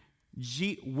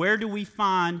 Where do we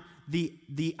find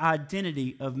the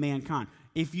identity of mankind?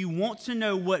 if you want to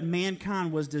know what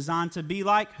mankind was designed to be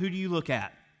like, who do you look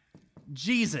at?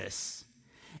 Jesus.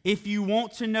 If you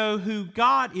want to know who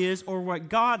God is or what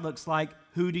God looks like,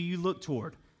 who do you look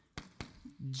toward?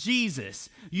 Jesus.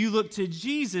 You look to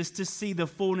Jesus to see the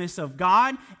fullness of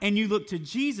God, and you look to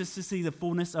Jesus to see the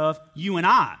fullness of you and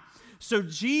I. So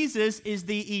Jesus is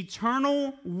the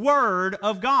eternal Word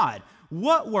of God.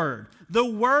 What Word? The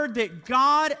Word that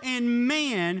God and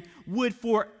man would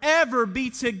forever be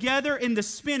together in the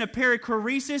spin of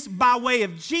perichoresis by way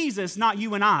of Jesus, not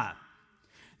you and I.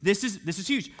 This is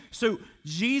huge. So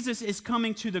Jesus is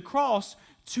coming to the cross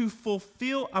to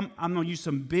fulfill, I'm going to use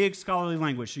some big scholarly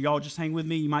language, so y'all just hang with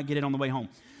me. You might get it on the way home.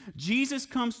 Jesus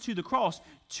comes to the cross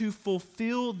to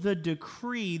fulfill the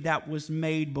decree that was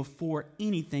made before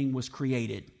anything was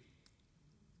created.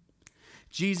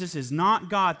 Jesus is not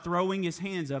God throwing his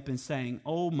hands up and saying,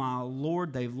 oh my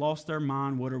Lord, they've lost their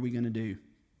mind. What are we going to do?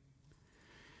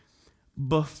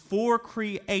 Before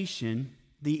creation,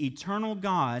 the eternal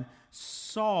God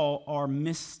saw our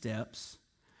missteps,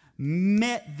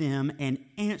 met them, and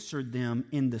answered them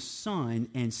in the Son,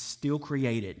 and still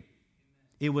created.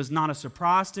 It was not a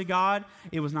surprise to God.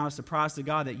 It was not a surprise to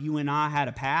God that you and I had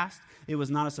a past. It was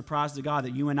not a surprise to God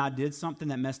that you and I did something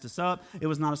that messed us up. It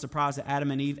was not a surprise that Adam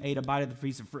and Eve ate a bite of the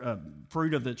piece of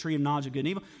fruit of the tree of knowledge of good and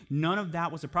evil. None of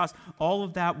that was a surprise. All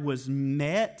of that was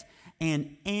met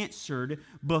and answered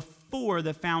before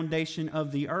the foundation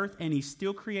of the earth, and he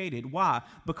still created. Why?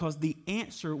 Because the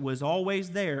answer was always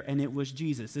there, and it was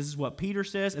Jesus. This is what Peter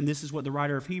says, and this is what the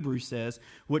writer of Hebrews says,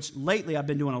 which lately I've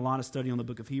been doing a lot of study on the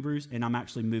book of Hebrews, and I'm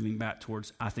actually moving back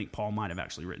towards, I think Paul might have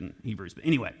actually written Hebrews. But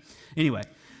anyway,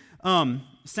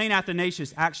 St.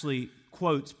 Athanasius actually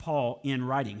quotes Paul in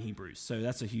writing Hebrews, so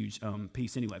that's a huge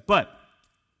piece anyway. But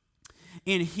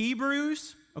in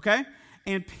Hebrews, okay,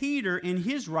 and Peter, in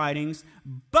his writings,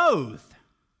 both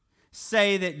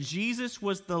say that Jesus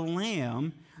was the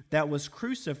Lamb that was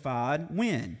crucified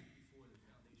when?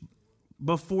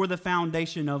 Before the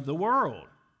foundation of the world.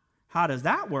 How does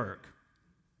that work?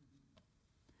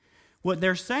 What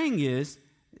they're saying is,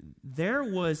 there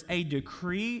was a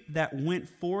decree that went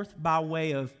forth by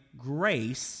way of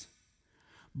grace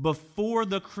before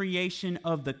the creation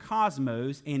of the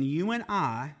cosmos and you and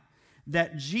I,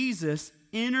 that Jesus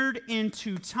entered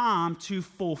into time to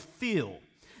fulfill.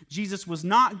 Jesus was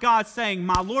not God saying,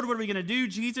 my Lord, what are we going to do?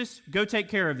 Jesus, go take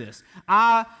care of this.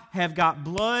 I have got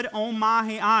blood on my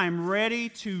hand. I am ready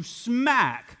to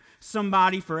smack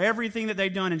somebody for everything that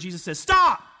they've done. And Jesus says,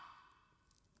 stop!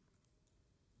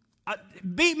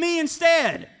 Beat me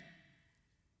instead.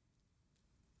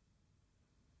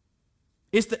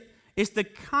 It's the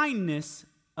kindness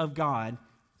of God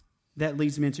that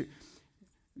leads me into...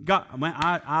 God,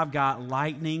 I've got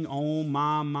lightning on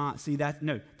my mind. See,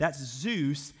 that's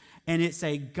Zeus, and it's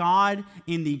a god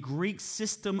in the Greek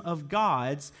system of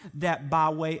gods that by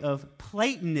way of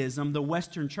Platonism, the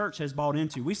Western church has bought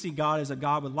into. We see God as a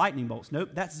god with lightning bolts. Nope,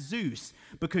 that's Zeus,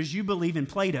 because you believe in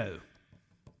Plato.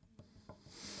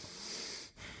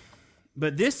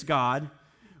 But this God,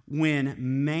 when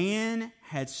man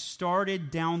had started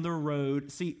down the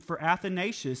road, see, for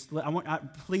Athanasius,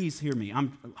 please hear me.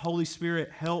 Holy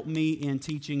Spirit, help me in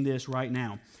teaching this right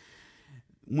now.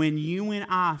 When you and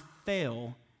I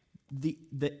fell, the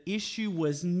issue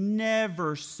was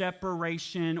never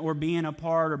separation or being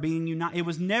apart or being united. It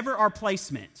was never our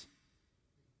placement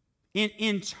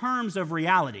in terms of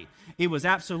reality. It was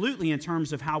absolutely in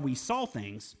terms of how we saw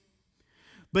things.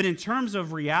 But in terms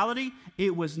of reality,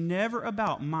 it was never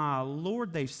about, my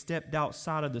Lord, they've stepped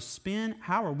outside of the spin.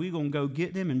 How are we going to go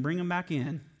get them and bring them back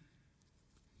in?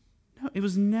 No, it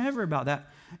was never about that.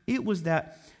 It was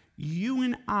that you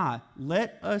and I,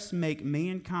 let us make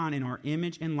mankind in our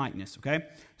image and likeness, okay?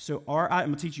 So I'm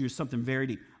going to teach you something very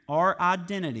deep. Our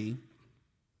identity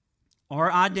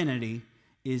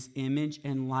is image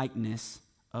and likeness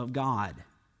of God.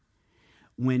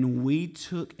 When we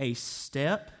took a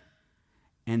step,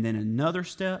 and then another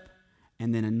step,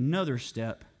 and then another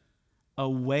step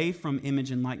away from image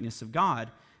and likeness of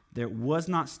God, there was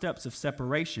not steps of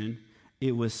separation,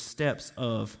 it was steps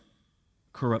of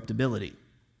corruptibility.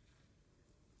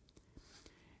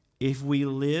 If we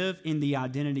live in the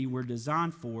identity we're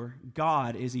designed for,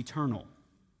 God is eternal.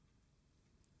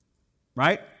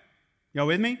 Right? Y'all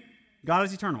with me? God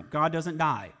is eternal. God doesn't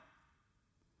die.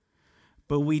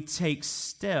 But we take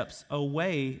steps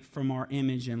away from our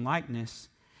image and likeness,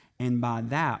 and by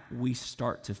that, we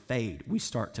start to fade. We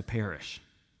start to perish.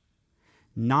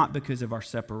 Not because of our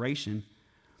separation,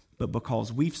 but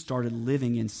because we've started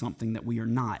living in something that we are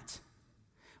not,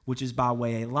 which is by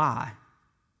way a lie.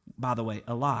 By the way,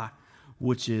 a lie,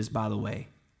 which is, by the way,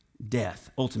 death,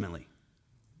 ultimately.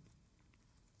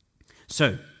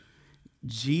 So,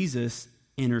 Jesus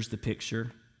enters the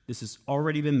picture. This has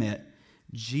already been met.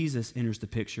 Jesus enters the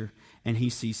picture, and he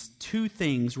sees two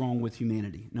things wrong with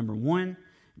humanity. Number one,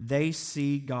 they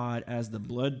see God as the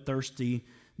bloodthirsty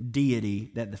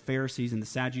deity that the Pharisees and the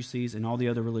Sadducees and all the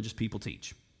other religious people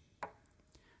teach.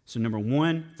 So number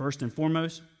one, first and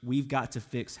foremost, we've got to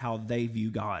fix how they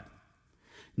view God.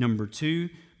 Number two,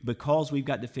 because we've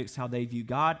got to fix how they view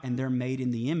God, and they're made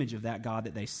in the image of that God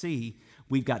that they see,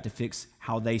 we've got to fix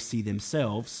how they see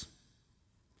themselves.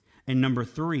 And number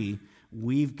three,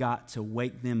 we've got to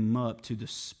wake them up to the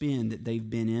spin that they've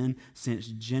been in since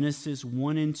Genesis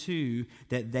 1 and 2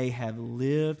 that they have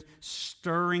lived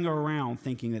stirring around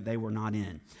thinking that they were not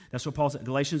in. That's what Paul said,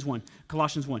 Colossians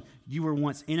 1. You were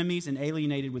once enemies and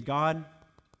alienated with God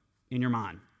in your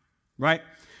mind, right?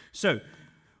 So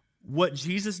what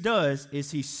Jesus does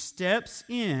is he steps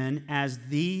in as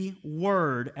the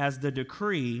word, as the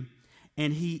decree,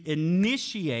 and he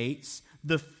initiates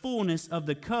the fullness of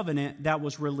the covenant that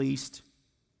was released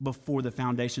before the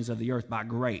foundations of the earth by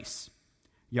grace.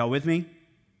 Y'all with me?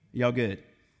 Y'all good?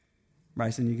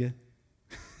 Bryson, you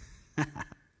good?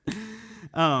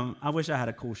 I wish I had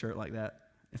a cool shirt like that.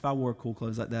 If I wore cool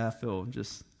clothes like that, I feel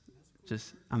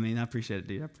I appreciate it,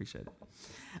 dude. I appreciate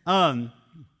it.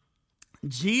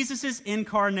 Jesus'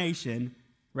 incarnation,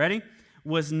 ready,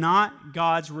 was not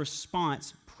God's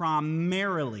response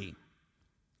primarily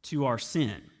to our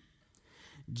sin.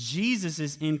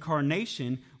 Jesus'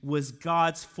 incarnation was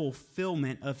God's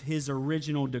fulfillment of his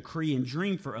original decree and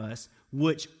dream for us,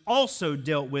 which also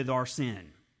dealt with our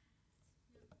sin.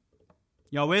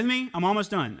 Y'all with me? I'm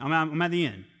almost done. I'm at the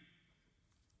end.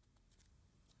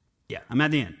 Yeah, I'm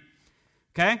at the end.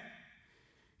 Okay?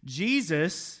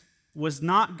 Jesus was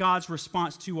not God's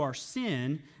response to our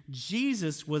sin.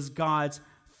 Jesus was God's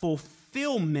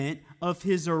fulfillment of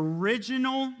his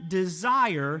original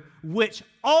desire, which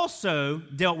also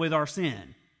dealt with our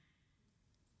sin.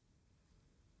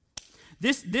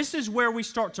 This is where we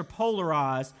start to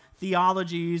polarize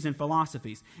theologies and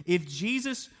philosophies. If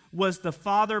Jesus was the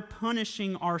Father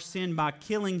punishing our sin by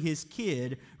killing his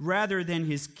kid rather than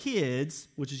his kids,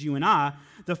 which is you and I,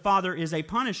 the Father is a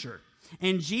punisher.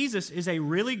 And Jesus is a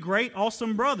really great,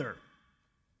 awesome brother,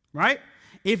 right?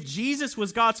 If Jesus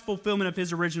was God's fulfillment of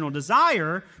his original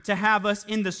desire to have us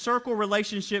in the circle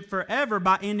relationship forever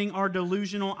by ending our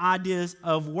delusional ideas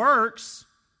of works,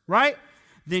 right?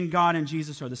 Then God and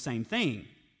Jesus are the same thing.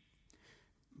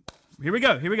 Here we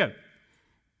go.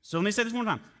 So let me say this one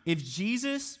more time. If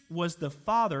Jesus was the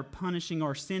Father punishing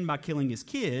our sin by killing his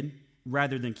kid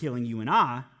rather than killing you and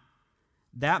I,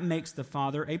 that makes the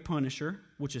Father a punisher,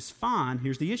 which is fine.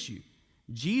 Here's the issue.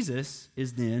 Jesus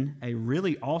is then a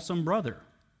really awesome brother,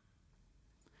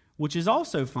 which is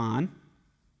also fine.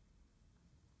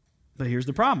 But here's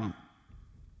the problem.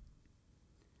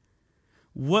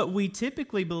 What we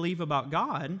typically believe about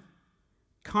God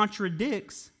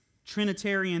contradicts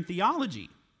Trinitarian theology.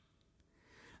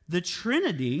 The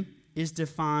Trinity is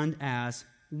defined as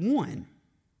one.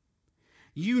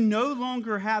 You no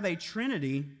longer have a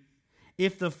Trinity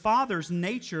if the Father's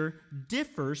nature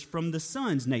differs from the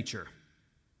Son's nature.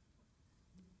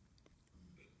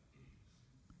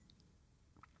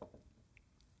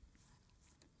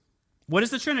 What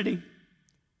is the Trinity?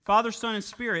 Father, Son, and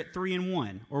Spirit, 3 in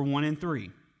 1, or 1 in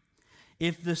 3.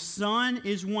 If the Son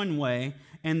is one way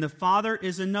and the Father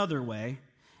is another way,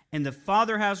 and the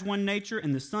Father has one nature,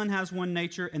 and the Son has one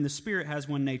nature, and the Spirit has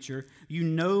one nature, you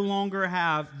no longer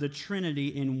have the Trinity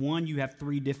in one. You have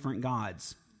three different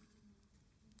gods.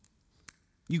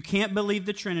 You can't believe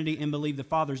the Trinity and believe the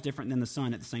Father is different than the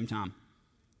Son at the same time.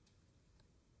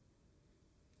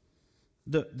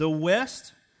 The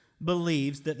West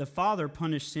believes that the Father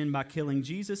punished sin by killing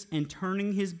Jesus and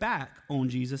turning his back on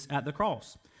Jesus at the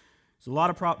cross. There's a lot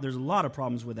of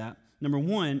problems with that. Number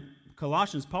one,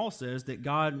 Colossians, Paul says that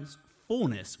God's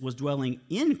fullness was dwelling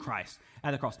in Christ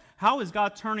at the cross. How is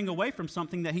God turning away from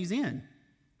something that he's in?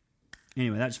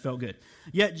 Anyway, that just felt good.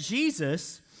 Yet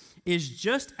Jesus is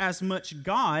just as much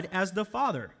God as the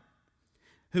Father,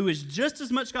 who is just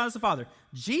as much God as the Father.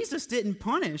 Jesus didn't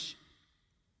punish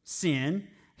sin.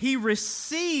 He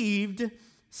received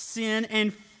sin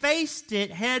and faced it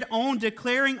head on,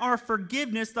 declaring our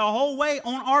forgiveness the whole way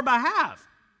on our behalf.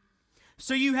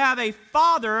 So you have a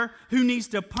Father who needs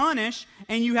to punish,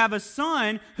 and you have a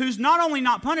Son who's not only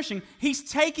not punishing, he's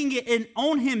taking it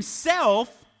on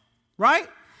himself, right?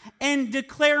 And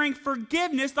declaring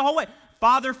forgiveness the whole way.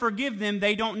 Father, forgive them,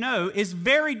 they don't know, is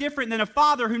very different than a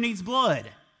father who needs blood.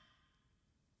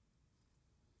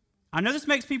 I know this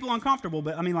makes people uncomfortable,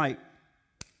 but let me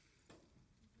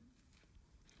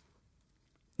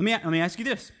ask you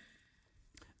this.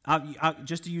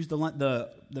 Just to use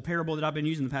the parable that I've been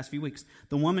using the past few weeks,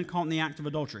 the woman caught in the act of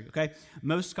adultery, okay?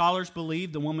 Most scholars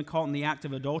believe the woman caught in the act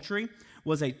of adultery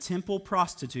was a temple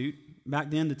prostitute.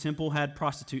 Back then, the temple had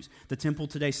prostitutes. The temple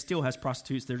today still has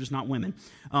prostitutes. They're just not women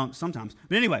sometimes.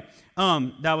 But anyway,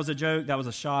 that was a joke. That was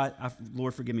a shot.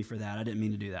 Lord, forgive me for that. I didn't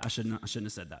mean to do that. I shouldn't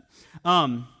have said that.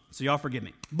 So y'all forgive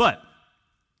me. But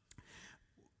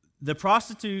the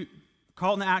prostitute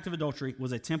caught in the act of adultery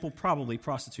was a temple probably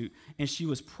prostitute, and she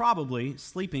was probably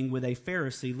sleeping with a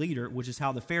Pharisee leader, which is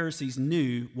how the Pharisees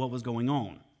knew what was going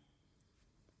on.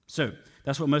 So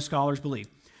that's what most scholars believe.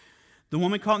 The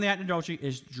woman caught in the act of adultery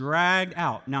is dragged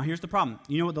out. Now, here's the problem.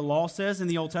 You know what the law says in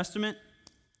the Old Testament?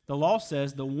 The law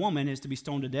says the woman is to be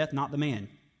stoned to death, not the man.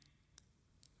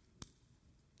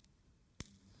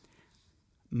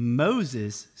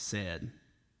 Moses said,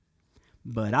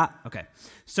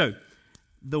 so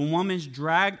the woman's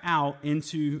dragged out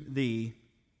into the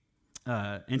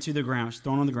ground, she's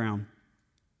thrown on the ground.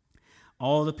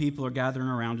 All the people are gathering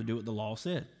around to do what the law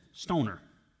said, stone her.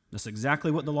 That's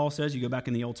exactly what the law says. You go back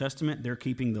in the Old Testament, they're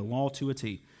keeping the law to a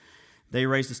T. They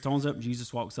raise the stones up.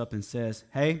 Jesus walks up and says,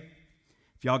 hey,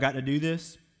 if y'all got to do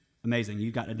this, amazing,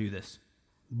 you got to do this.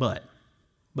 But,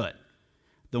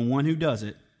 the one who does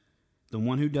it,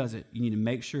 you need to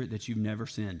make sure that you've never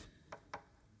sinned.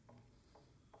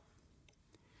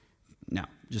 Now,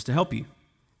 just to help you,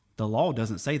 the law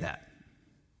doesn't say that.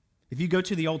 If you go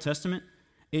to the Old Testament,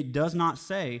 it does not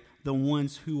say the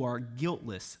ones who are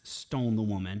guiltless stone the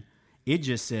woman. It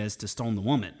just says to stone the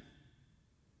woman.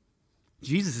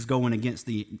 Jesus is going against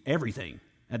everything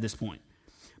at this point.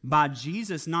 By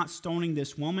Jesus not stoning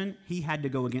this woman, he had to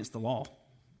go against the law.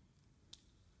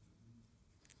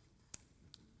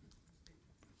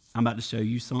 I'm about to show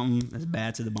you something that's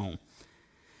bad to the bone.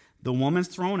 The woman's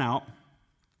thrown out.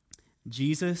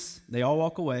 They all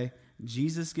walk away.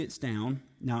 Jesus gets down.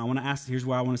 Now, I want to ask, here's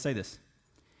why I want to say this.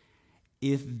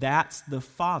 If that's the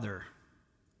Father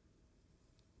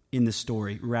in the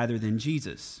story rather than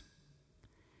Jesus,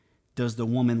 does the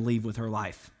woman leave with her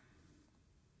life?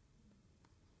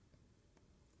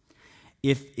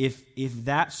 If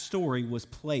that story was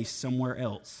placed somewhere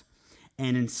else,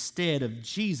 and instead of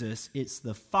Jesus, it's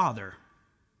the Father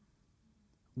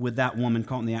with that woman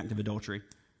caught in the act of adultery,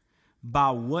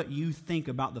 by what you think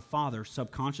about the Father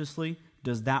subconsciously,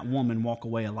 does that woman walk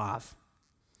away alive?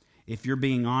 If you're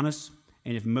being honest,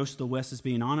 and if most of the West is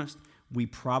being honest, we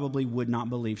probably would not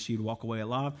believe she'd walk away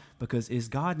alive, because is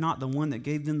God not the one that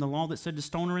gave them the law that said to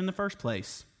stone her in the first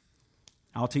place?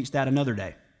 I'll teach that another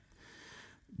day.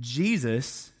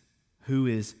 Jesus, who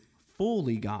is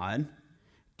fully God,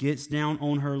 gets down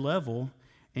on her level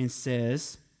and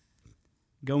says,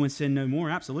 go and sin no more.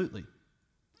 Absolutely.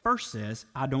 First says,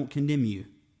 I don't condemn you.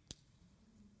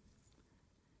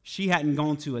 She hadn't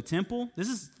gone to a temple.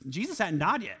 Jesus hadn't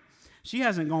died yet. She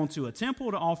hasn't gone to a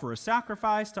temple to offer a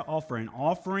sacrifice, to offer an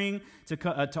offering,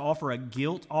 to offer a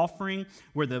guilt offering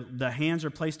where the hands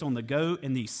are placed on the goat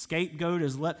and the scapegoat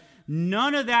is left.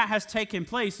 None of that has taken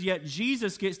place, yet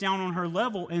Jesus gets down on her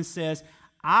level and says,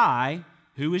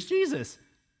 who is Jesus?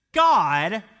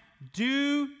 God,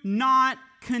 do not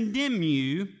condemn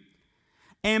you.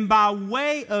 And by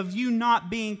way of you not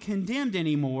being condemned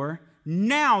anymore,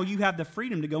 now you have the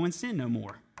freedom to go and sin no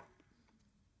more.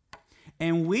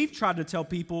 And we've tried to tell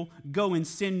people, go and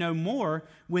sin no more,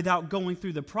 without going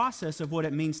through the process of what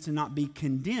it means to not be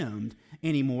condemned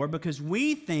anymore, because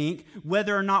we think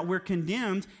whether or not we're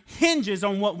condemned hinges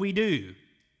on what we do.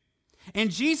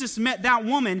 And Jesus met that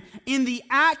woman in the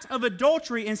act of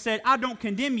adultery and said, I don't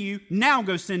condemn you, now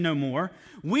go sin no more.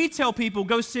 We tell people,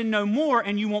 go sin no more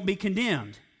and you won't be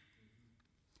condemned.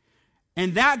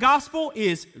 And that gospel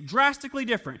is drastically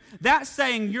different. That's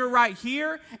saying you're right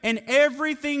here, and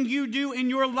everything you do in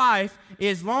your life,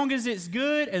 as long as it's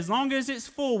good, as long as it's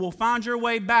full, will find your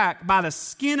way back by the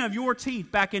skin of your teeth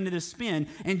back into this spin.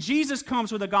 And Jesus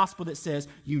comes with a gospel that says,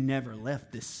 you never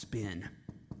left this spin.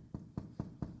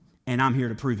 And I'm here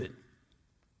to prove it.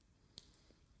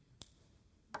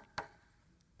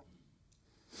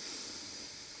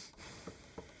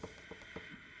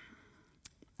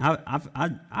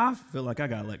 I feel like I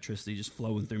got electricity just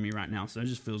flowing through me right now, so it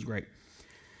just feels great.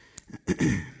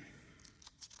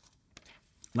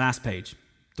 Last page,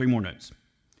 3 more notes.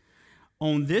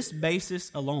 On this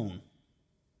basis alone,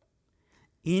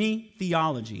 any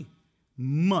theology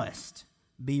must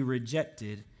be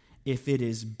rejected if it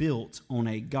is built on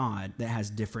a God that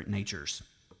has different natures.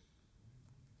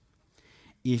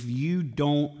 If you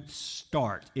don't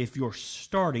start, if your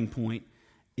starting point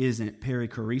isn't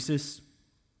perichoresis,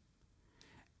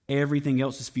 everything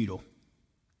else is futile.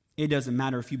 It doesn't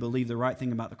matter if you believe the right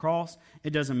thing about the cross.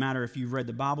 It doesn't matter if you've read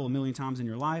the Bible a million times in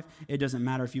your life. It doesn't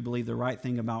matter if you believe the right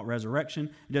thing about resurrection.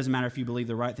 It doesn't matter if you believe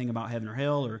the right thing about heaven or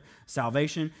hell or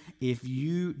salvation. If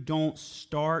you don't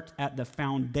start at the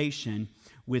foundation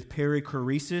with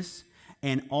perichoresis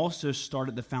and also start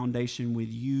at the foundation with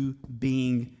you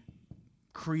being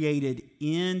created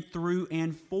in, through,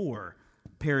 and for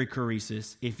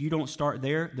perichoresis, if you don't start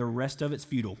there, the rest of it's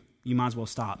futile. You might as well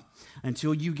stop.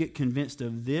 Until you get convinced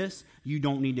of this, you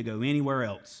don't need to go anywhere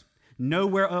else.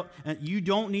 Nowhere else. You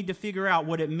don't need to figure out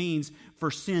what it means for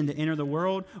sin to enter the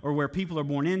world, or where people are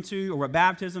born into, or what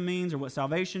baptism means, or what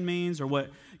salvation means, or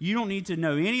what. You don't need to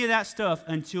know any of that stuff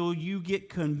until you get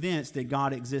convinced that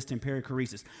God exists in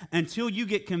perichoresis. Until you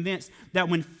get convinced that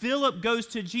when Philip goes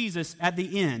to Jesus at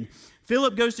the end,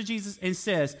 Philip goes to Jesus and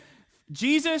says,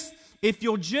 Jesus, if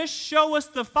you'll just show us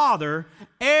the Father,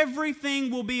 everything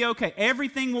will be okay.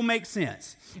 Everything will make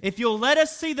sense. If you'll let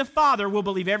us see the Father, we'll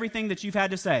believe everything that you've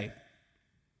had to say.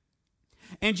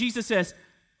 And Jesus says,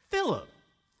 Philip,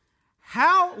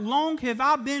 how long have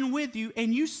I been with you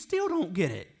and you still don't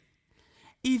get it?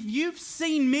 If you've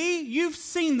seen me, you've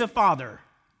seen the Father.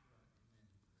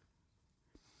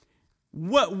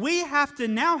 What we have to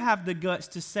now have the guts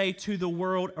to say to the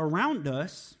world around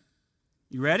us,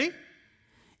 you ready?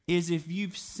 Is if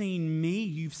you've seen me,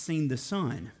 you've seen the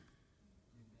Son.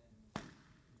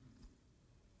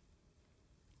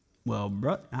 Well,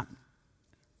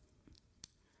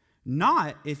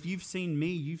 not if you've seen me,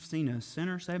 you've seen a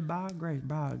sinner saved by grace,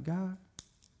 by God.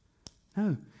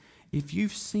 No. If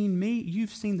you've seen me,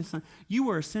 you've seen the Son. You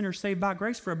were a sinner saved by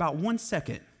grace for about 1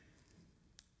 second.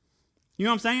 You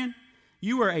know what I'm saying?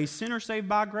 You were a sinner saved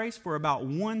by grace for about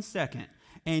 1 second.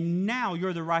 And now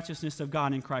you're the righteousness of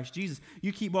God in Christ Jesus.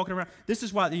 You keep walking around. This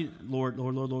is why, Lord.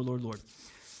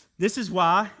 This is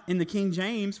why in the King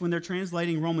James, when they're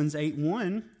translating Romans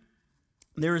 8:1,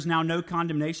 there is now no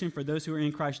condemnation for those who are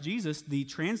in Christ Jesus. The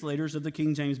translators of the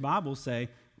King James Bible say,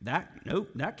 nope,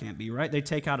 that can't be right. They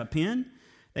take out a pen.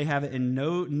 They have it in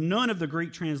none of the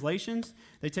Greek translations.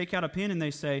 They take out a pen and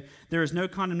they say, there is no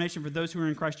condemnation for those who are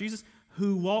in Christ Jesus,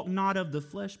 who walk not of the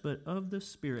flesh, but of the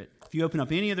Spirit. If you open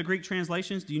up any of the Greek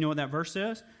translations, do you know what that verse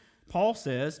says? Paul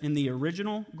says in the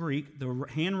original Greek, the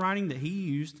handwriting that he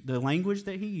used, the language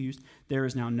that he used, there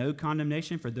is now no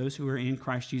condemnation for those who are in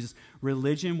Christ Jesus.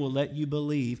 Religion will let you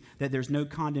believe that there's no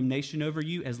condemnation over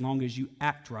you as long as you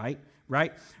act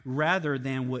right? Rather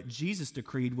than what Jesus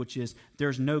decreed, which is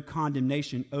there's no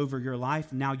condemnation over your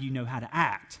life. Now you know how to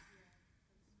act.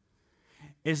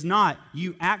 It's not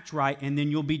you act right and then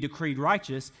you'll be decreed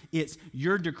righteous. It's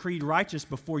you're decreed righteous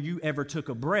before you ever took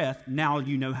a breath. Now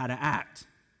you know how to act.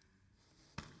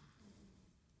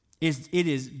 It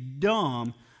is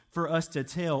dumb for us to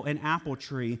tell an apple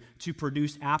tree to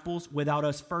produce apples without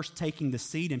us first taking the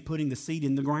seed and putting the seed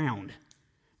in the ground.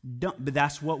 But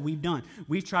that's what we've done.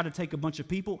 We've tried to take a bunch of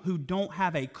people who don't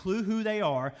have a clue who they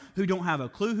are, who don't have a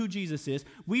clue who Jesus is.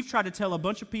 We've tried to tell a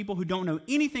bunch of people who don't know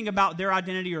anything about their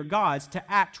identity or God's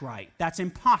to act right. That's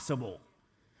impossible.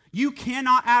 You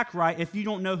cannot act right if you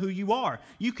don't know who you are.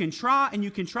 You can try and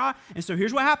you can try. And so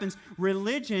here's what happens.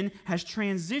 Religion has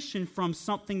transitioned from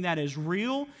something that is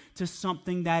real to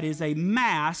something that is a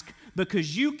mask,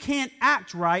 because you can't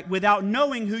act right without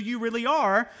knowing who you really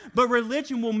are. But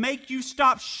religion will make you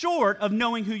stop short of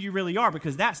knowing who you really are,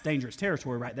 because that's dangerous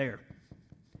territory right there.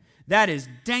 That is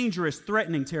dangerous,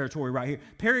 threatening territory right here.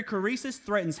 Perichoresis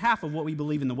threatens half of what we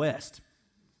believe in the West.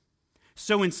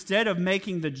 So instead of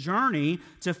making the journey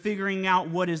to figuring out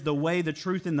what is the way, the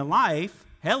truth, and the life,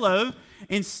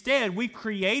 instead we've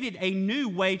created a new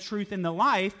way, truth, and the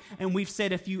life, and we've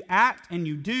said if you act and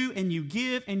you do and you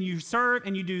give and you serve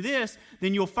and you do this,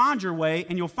 then you'll find your way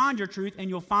and you'll find your truth and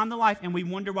you'll find the life, and we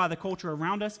wonder why the culture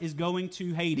around us is going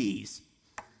to Hades.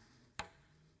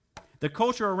 The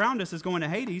culture around us is going to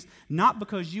Hades, not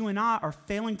because you and I are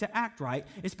failing to act right.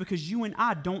 It's because you and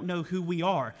I don't know who we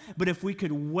are. But if we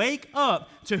could wake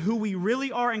up to who we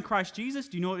really are in Christ Jesus,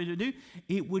 do you know what it would do?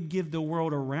 It would give the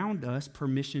world around us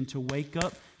permission to wake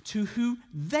up to who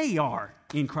they are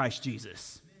in Christ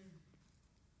Jesus.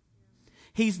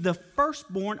 He's the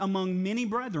firstborn among many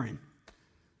brethren.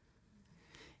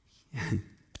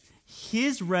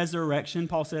 His resurrection,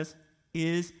 Paul says,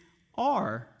 is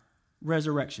our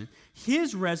resurrection.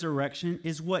 His resurrection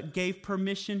is what gave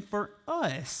permission for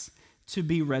us to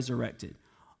be resurrected.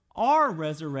 Our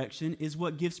resurrection is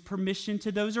what gives permission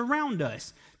to those around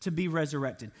us to be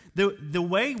resurrected. The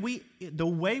way we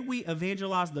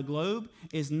evangelize the globe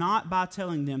is not by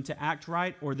telling them to act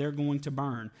right or they're going to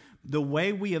burn. The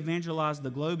way we evangelize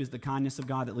the globe is the kindness of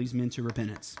God that leads men to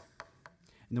repentance.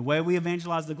 And the way we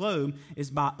evangelize the globe is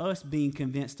by us being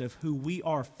convinced of who we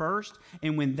are first.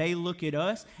 And when they look at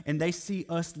us and they see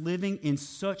us living in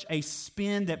such a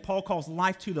spin that Paul calls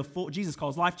life to the full, Jesus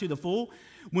calls life to the full,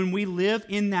 when we live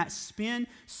in that spin,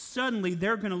 suddenly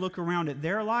they're going to look around at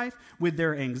their life with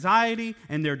their anxiety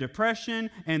and their depression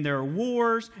and their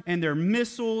wars and their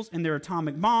missiles and their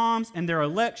atomic bombs and their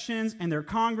elections and their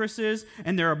congresses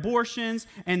and their abortions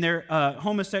and their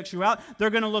homosexuality.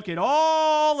 They're going to look at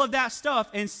all of that stuff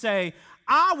and say,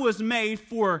 I was made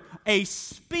for a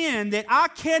spin that I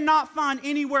cannot find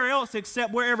anywhere else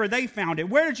except wherever they found it.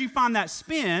 Where did you find that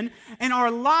spin? And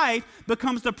our life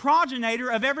becomes the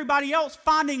progenitor of everybody else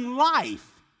finding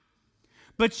life.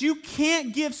 But you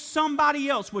can't give somebody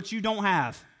else what you don't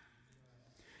have.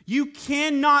 You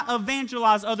cannot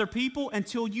evangelize other people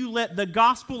until you let the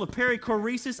gospel of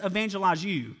perichoresis evangelize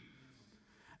you.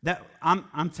 That I'm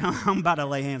about to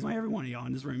lay hands on every one of y'all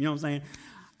in this room. You know what I'm saying?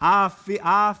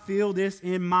 I feel this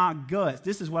in my guts.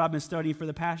 This is what I've been studying for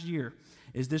the past year.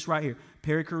 Is this right here,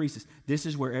 perichoresis. This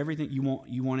is where everything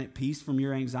you want it peace from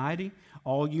your anxiety.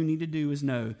 All you need to do is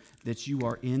know that you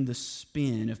are in the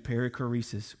spin of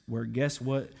perichoresis. Where guess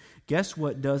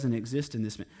what doesn't exist in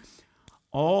this spin?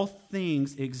 All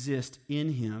things exist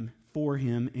in Him, for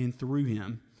Him, and through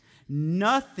Him.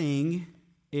 Nothing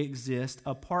exists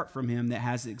apart from Him that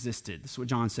has existed. This is what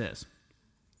John says.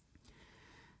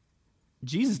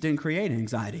 Jesus didn't create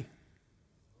anxiety.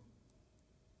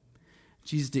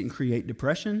 Jesus didn't create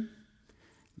depression.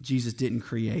 Jesus didn't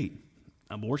create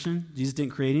abortion. Jesus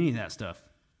didn't create any of that stuff.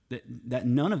 That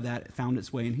none of that found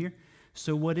its way in here.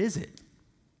 So what is it?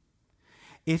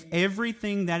 If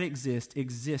everything that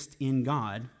exists in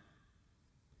God,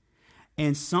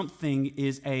 and something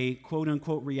is a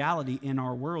quote-unquote reality in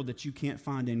our world that you can't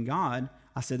find in God,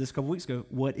 I said this a couple weeks ago,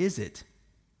 what is it?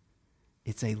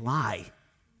 It's a lie.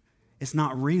 It's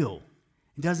not real.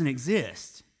 It doesn't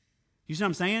exist. You see what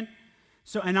I'm saying?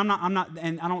 So, and I'm not,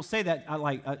 and I don't say that, y'all,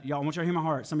 I want y'all to hear my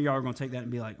heart. Some of y'all are going to take that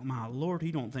and be like, oh my Lord,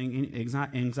 he don't think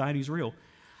anxiety is real.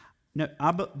 No,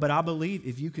 but I believe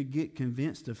if you could get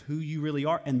convinced of who you really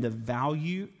are and the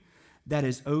value that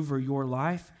is over your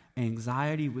life,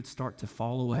 anxiety would start to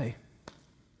fall away.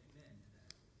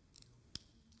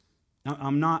 Now,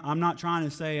 I'm not trying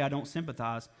to say I don't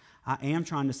sympathize. I am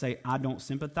trying to say I don't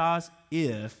sympathize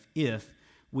if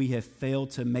we have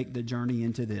failed to make the journey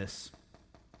into this.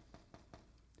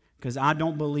 Because I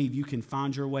don't believe you can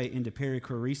find your way into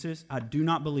perichoresis. I do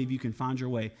not believe you can find your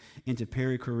way into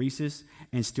perichoresis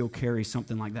and still carry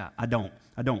something like that. I don't.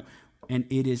 And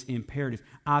it is imperative.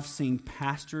 I've seen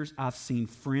pastors, I've seen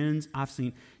friends,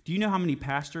 do you know how many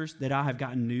pastors that I have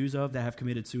gotten news of that have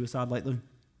committed suicide lately?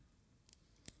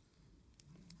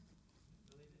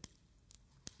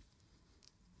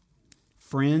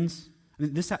 Friends,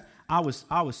 I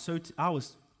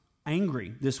was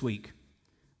angry this week.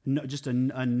 No, just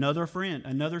another friend,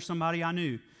 another somebody I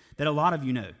knew that a lot of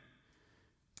you know.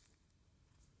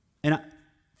 And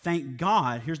thank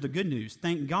God, here's the good news.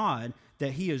 Thank God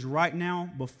that he is right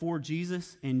now before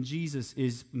Jesus, and Jesus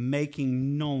is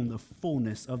making known the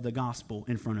fullness of the gospel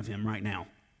in front of him right now.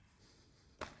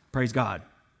 Praise God.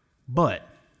 But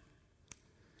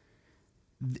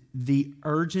the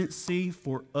urgency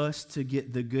for us to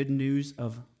get the good news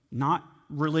of not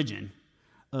religion,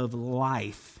 of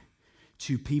life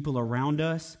to people around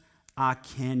us, I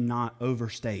cannot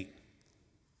overstate.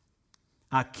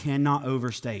 I cannot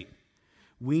overstate.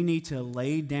 We need to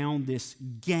lay down this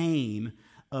game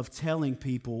of telling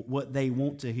people what they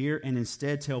want to hear and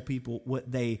instead tell people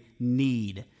what they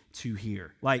need to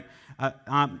hear. Like,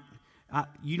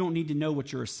 you don't need to know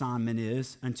what your assignment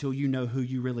is until you know who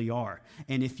you really are.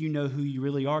 And if you know who you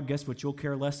really are, guess what you'll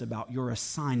care less about? Your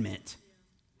assignment.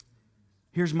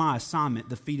 Here's my assignment,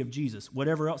 the feet of Jesus.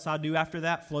 Whatever else I do after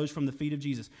that flows from the feet of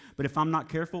Jesus. But if I'm not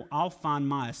careful, I'll find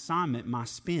my assignment, my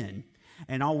spin,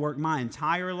 and I'll work my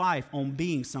entire life on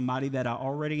being somebody that I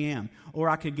already am. Or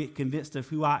I could get convinced of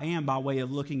who I am by way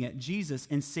of looking at Jesus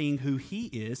and seeing who he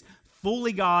is,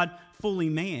 fully God, fully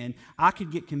man. I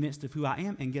could get convinced of who I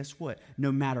am, and guess what?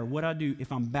 No matter what I do,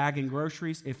 if I'm bagging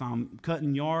groceries, if I'm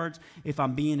cutting yards, if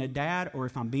I'm being a dad, or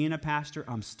if I'm being a pastor,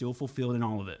 I'm still fulfilled in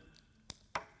all of it.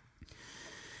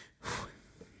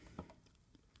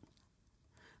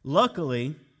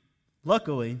 Luckily,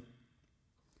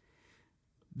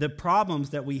 the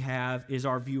problems that we have is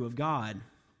our view of God.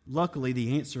 Luckily,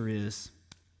 the answer is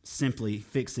simply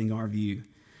fixing our view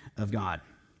of God.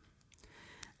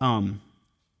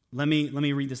 Let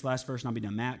me read this last verse and I'll be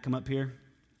done. Matt, come up here.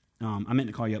 I meant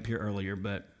to call you up here earlier,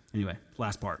 but anyway,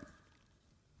 last part.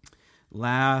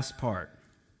 Last part.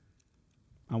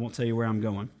 I won't tell you where I'm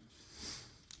going,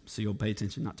 so you'll pay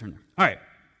attention, not turn there. All right.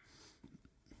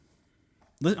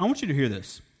 I want you to hear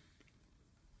this.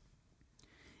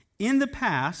 In the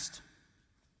past,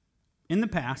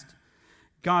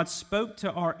 God spoke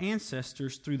to our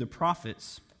ancestors through the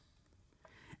prophets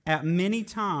at many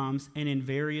times and in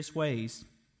various ways.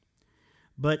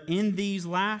 But in these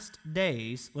last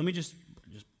days, let me just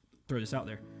throw this out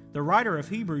there. The writer of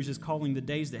Hebrews is calling the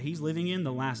days that he's living in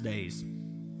the last days.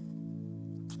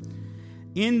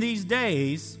 In these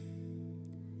days,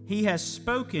 he has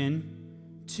spoken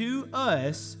to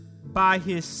us by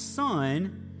his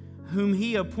Son, whom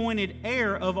he appointed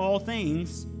heir of all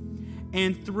things,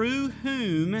 and through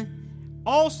whom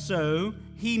also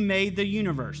he made the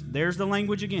universe. There's the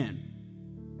language again.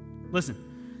 Listen,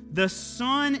 the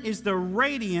Son is the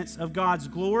radiance of God's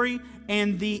glory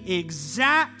and the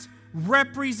exact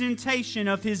representation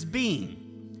of his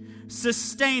being,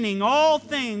 sustaining all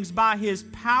things by his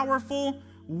powerful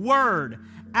word.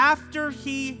 After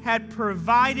he had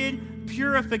provided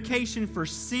purification for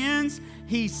sins,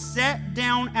 he sat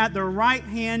down at the right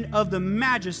hand of the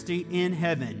Majesty in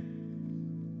heaven.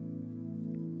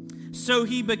 So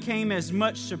he became as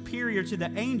much superior to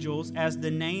the angels as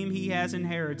the name he has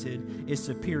inherited is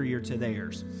superior to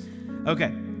theirs.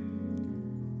 Okay.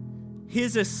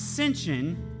 His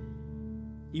ascension,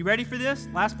 you ready for this?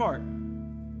 Last part.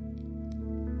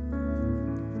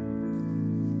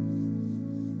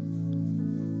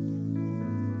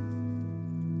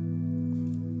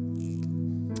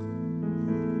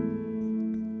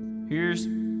 Here's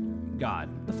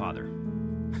God, the Father.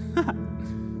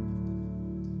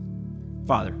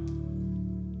 Father,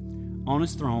 on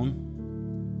his throne,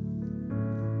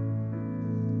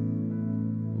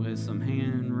 with some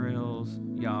handrails.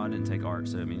 Y'all didn't take art,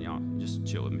 so y'all just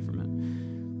chill with me for a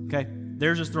minute. Okay,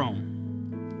 there's his throne.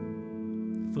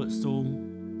 Footstool.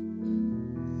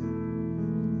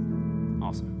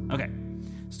 Awesome. Okay,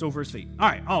 stool for his feet. All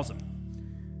right, awesome.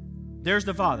 There's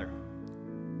the Father.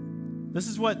 This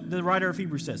is what the writer of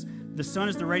Hebrews says. The Son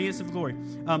is the radiance of glory.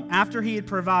 After he had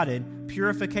provided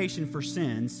purification for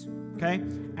sins, okay?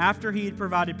 After he had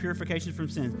provided purification from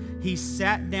sins, he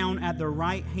sat down at the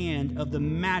right hand of the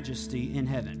Majesty in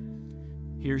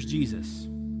heaven. Here's Jesus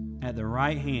at the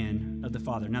right hand of the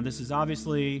Father. Now, this is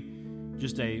obviously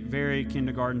just a very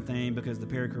kindergarten thing because the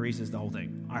perichoresis is the whole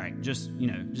thing. All right, just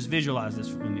visualize this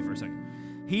with me for a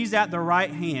second. He's at the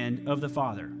right hand of the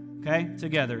Father, okay?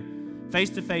 Together, face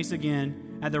to face again.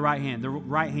 At the right hand. The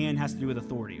right hand has to do with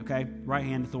authority, okay? Right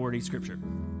hand authority, Scripture.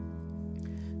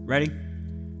 Ready?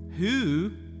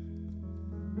 Who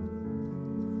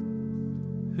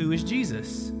is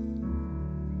Jesus?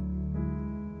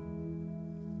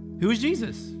 Who is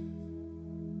Jesus?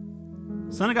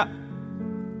 Son of God.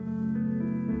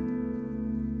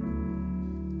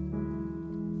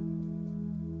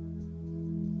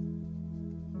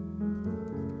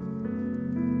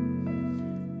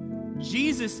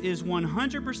 Jesus is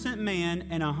 100% man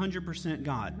and 100%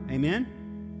 God. Amen?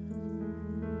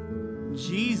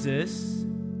 Jesus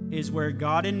is where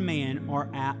God and man are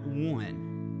at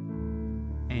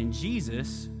one. And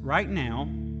Jesus, right now,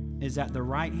 is at the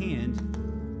right hand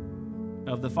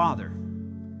of the Father.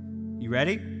 You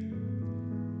ready?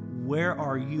 Where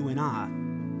are you and I?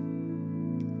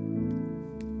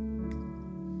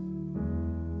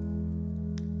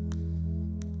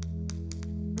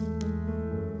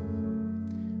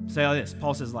 Say like this.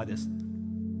 Paul says it like this.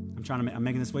 I'm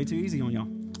making this way too easy on y'all.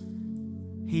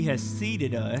 He has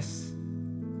seated us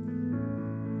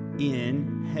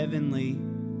in heavenly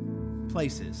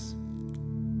places.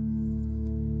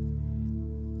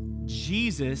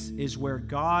 Jesus is where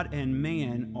God and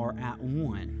man are at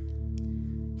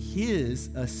one. His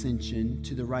ascension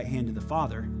to the right hand of the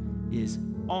Father is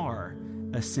our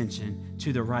ascension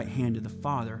to the right hand of the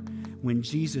Father. When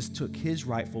Jesus took his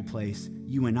rightful place,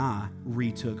 you and I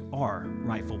retook our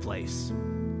rightful place.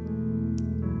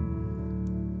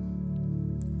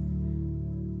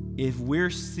 If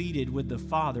we're seated with the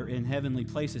Father in heavenly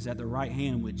places at the right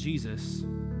hand with Jesus,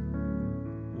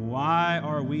 why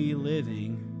are we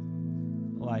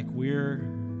living like we're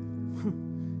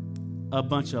a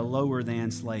bunch of lower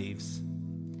than slaves?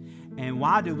 And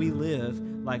why do we live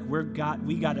like we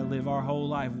got to live our whole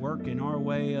life working our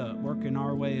way up,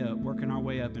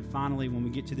 and finally when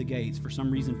we get to the gates, for some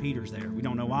reason Peter's there. We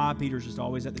don't know why. Peter's just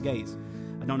always at the gates.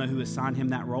 I don't know who assigned him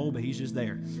that role, but he's just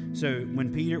there. So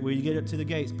when you get up to the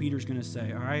gates, Peter's going to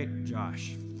say, all right,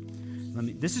 Josh,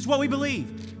 this is what we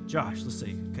believe. Josh, let's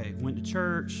see. Okay, went to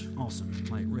church. Awesome.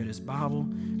 Read his Bible.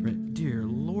 Dear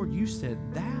Lord, you said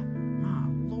that? My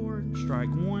Lord.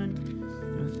 Strike one.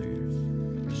 Go there.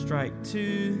 Strike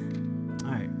two.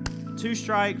 All right. 2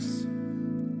 strikes.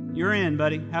 You're in,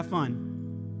 buddy. Have fun.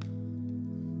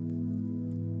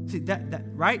 See,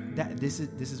 right? This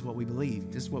is what we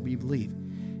believe. This is what we believe.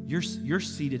 You're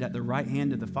seated at the right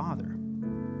hand of the Father.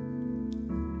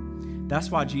 That's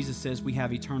why Jesus says we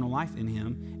have eternal life in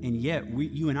him, and yet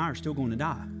you and I are still going to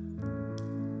die.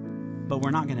 But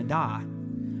we're not going to die.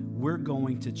 We're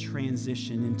going to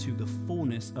transition into the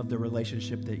fullness of the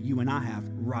relationship that you and I have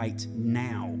right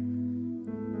now.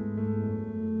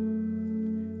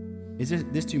 Is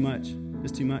this too much?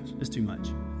 This too much? It's too much.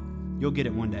 You'll get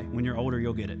it one day. When you're older,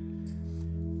 you'll get it.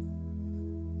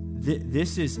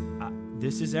 This is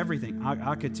everything.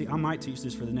 I might teach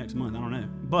this for the next month. I don't know.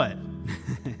 But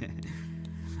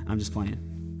I'm just playing.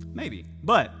 Maybe.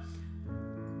 But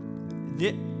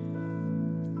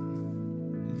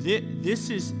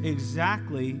this is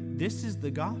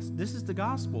the gospel. This is the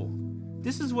gospel.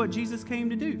 This is what Jesus came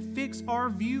to do. Fix our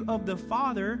view of the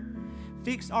Father,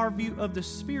 fix our view of the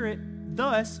Spirit,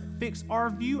 thus fix our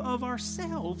view of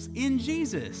ourselves in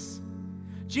Jesus.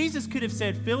 Jesus could have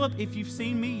said, Philip, if you've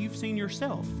seen me, you've seen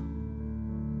yourself.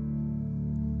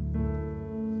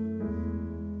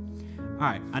 All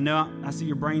right, I know I see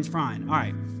your brains frying. All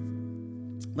right,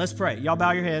 let's pray. Y'all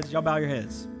bow your heads. Y'all bow your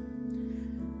heads.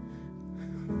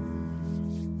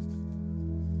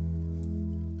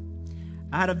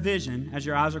 I had a vision as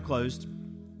your eyes are closed.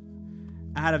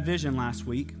 I had a vision last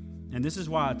week, and this is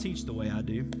why I teach the way I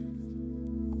do.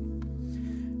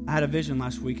 I had a vision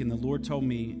last week, and the Lord told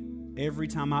me every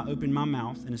time I open my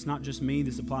mouth, and it's not just me,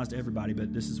 this applies to everybody,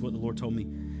 but this is what the Lord told me.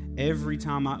 Every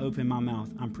time I open my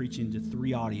mouth, I'm preaching to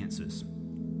 3 audiences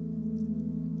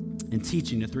and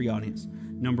teaching to 3 audiences.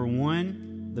 Number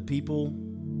 1, the people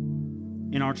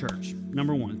in our church.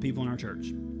 Number 1, the people in our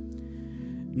church.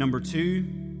 Number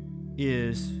 2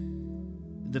 is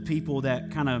the people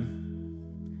that kind of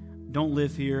don't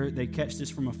live here. They catch this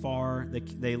from afar.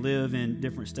 They live in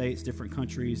different states, different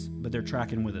countries, but they're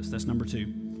tracking with us. That's number 2.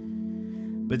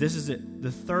 But this is it.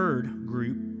 The third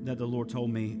group that the Lord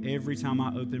told me, every time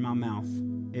I open my mouth,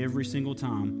 every single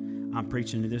time I'm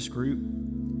preaching to this group,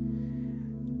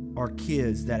 are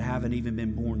kids that haven't even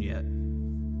been born yet.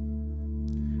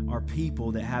 Are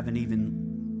people that haven't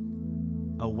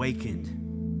even awakened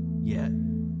yet.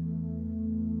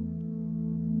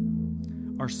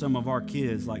 Are some of our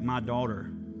kids like my daughter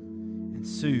and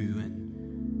Sue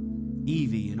and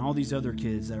Evie and all these other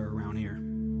kids that are around here.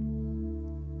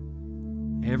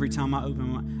 Every time I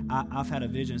open I've had a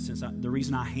vision since the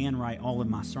reason I handwrite all of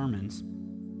my sermons.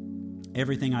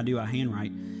 Everything I do, I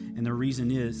handwrite. And the reason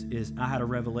is I had a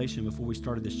revelation before we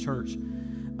started this church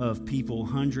of people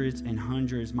hundreds and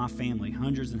hundreds, my family,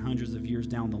 hundreds and hundreds of years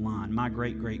down the line, my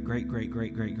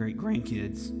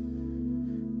great-great-great-great-great-great-grandkids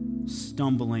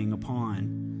stumbling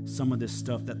upon some of this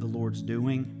stuff that the Lord's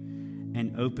doing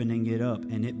and opening it up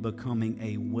and it becoming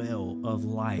a well of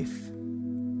life.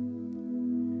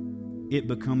 It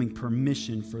becoming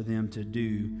permission for them to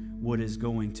do what is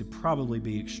going to probably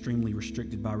be extremely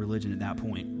restricted by religion at that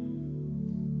point.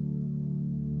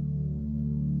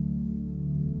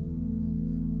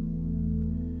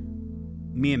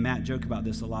 Me and Matt joke about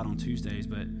this a lot on Tuesdays,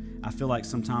 but I feel like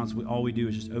sometimes all we do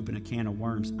is just open a can of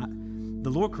worms. The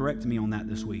Lord corrected me on that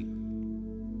this week.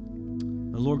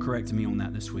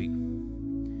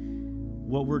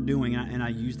 What we're doing, and I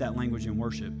use that language in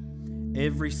worship,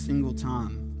 every single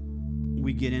time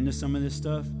we get into some of this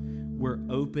stuff, we're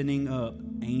opening up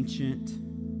ancient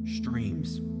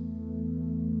streams.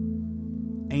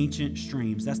 Ancient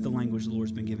streams. That's the language the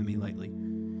Lord's been giving me lately.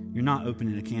 You're not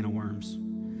opening a can of worms.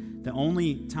 The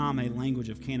only time a language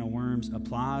of can of worms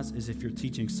applies is if you're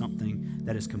teaching something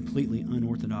that is completely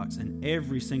unorthodox. And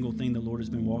every single thing the Lord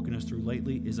has been walking us through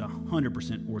lately is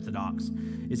 100% orthodox.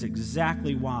 It's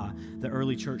exactly why the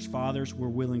early church fathers were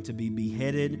willing to be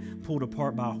beheaded, pulled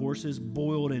apart by horses,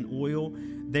 boiled in oil.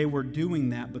 They were doing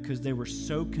that because they were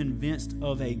so convinced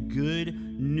of a good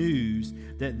news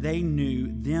that they knew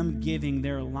them giving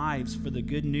their lives for the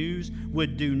good news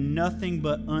would do nothing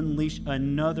but unleash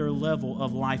another level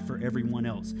of life for everyone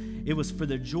else. It was for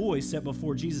the joy set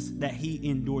before Jesus that he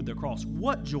endured the cross.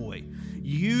 What joy?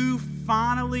 You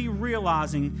finally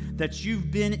realizing that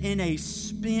you've been in a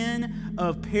spin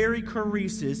of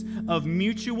perichoresis, of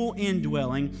mutual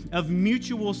indwelling, of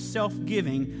mutual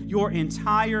self-giving your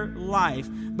entire life.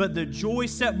 But the joy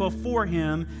set before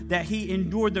him that he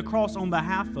endured the cross on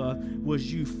behalf of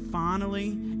was you finally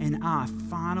and I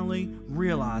finally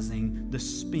realizing the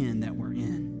spin that we're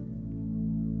in.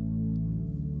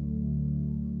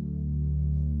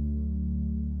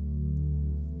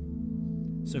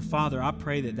 So, Father, I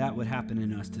pray that would happen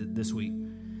in us this week.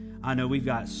 I know we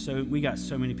got so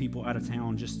many people out of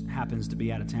town, just happens to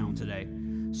be out of town today.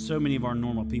 So many of our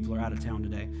normal people are out of town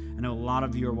today. I know a lot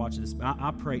of you are watching this, but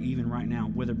I pray even right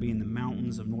now, whether it be in the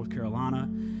mountains of North Carolina,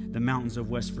 the mountains of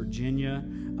West Virginia.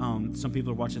 Some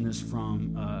people are watching this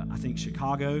from, I think,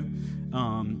 Chicago.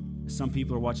 Some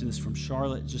people are watching this from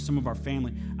Charlotte, just some of our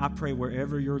family. I pray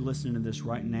wherever you're listening to this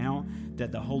right now,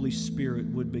 that the Holy Spirit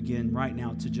would begin right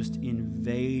now to just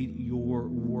invade your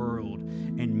world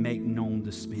and make known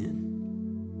the spin.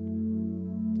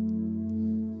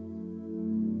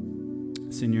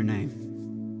 It's in your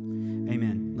name.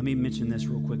 Amen. Let me mention this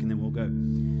real quick and then we'll go.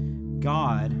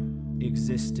 God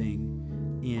existing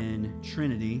in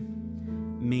Trinity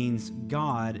means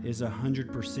God is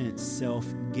 100%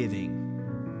 self-giving.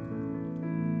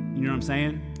 You know what I'm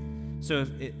saying? So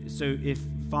if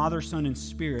Father, Son, and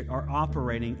Spirit are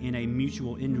operating in a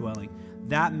mutual indwelling,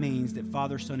 that means that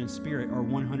Father, Son, and Spirit are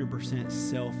 100%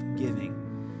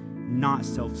 self-giving, not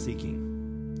self-seeking.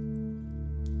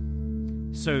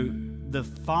 So the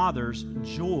Father's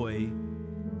joy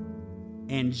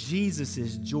and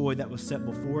Jesus' joy that was set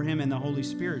before him and the Holy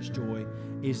Spirit's joy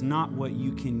is not what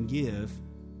you can give,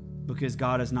 because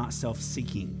God is not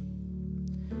self-seeking.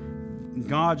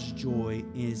 God's joy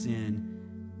is in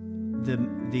the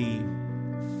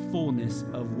fullness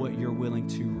of what you're willing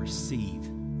to receive.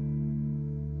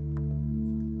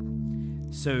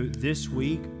 So this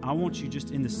week, I want you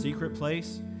just in the secret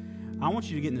place, I want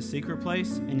you to get in the secret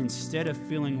place, and instead of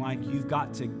feeling like you've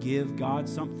got to give God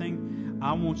something,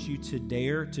 I want you to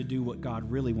dare to do what God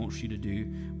really wants you to do,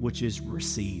 which is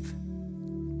receive.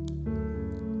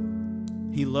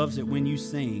 He loves it when you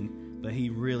sing, but he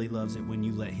really loves it when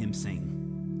you let him sing.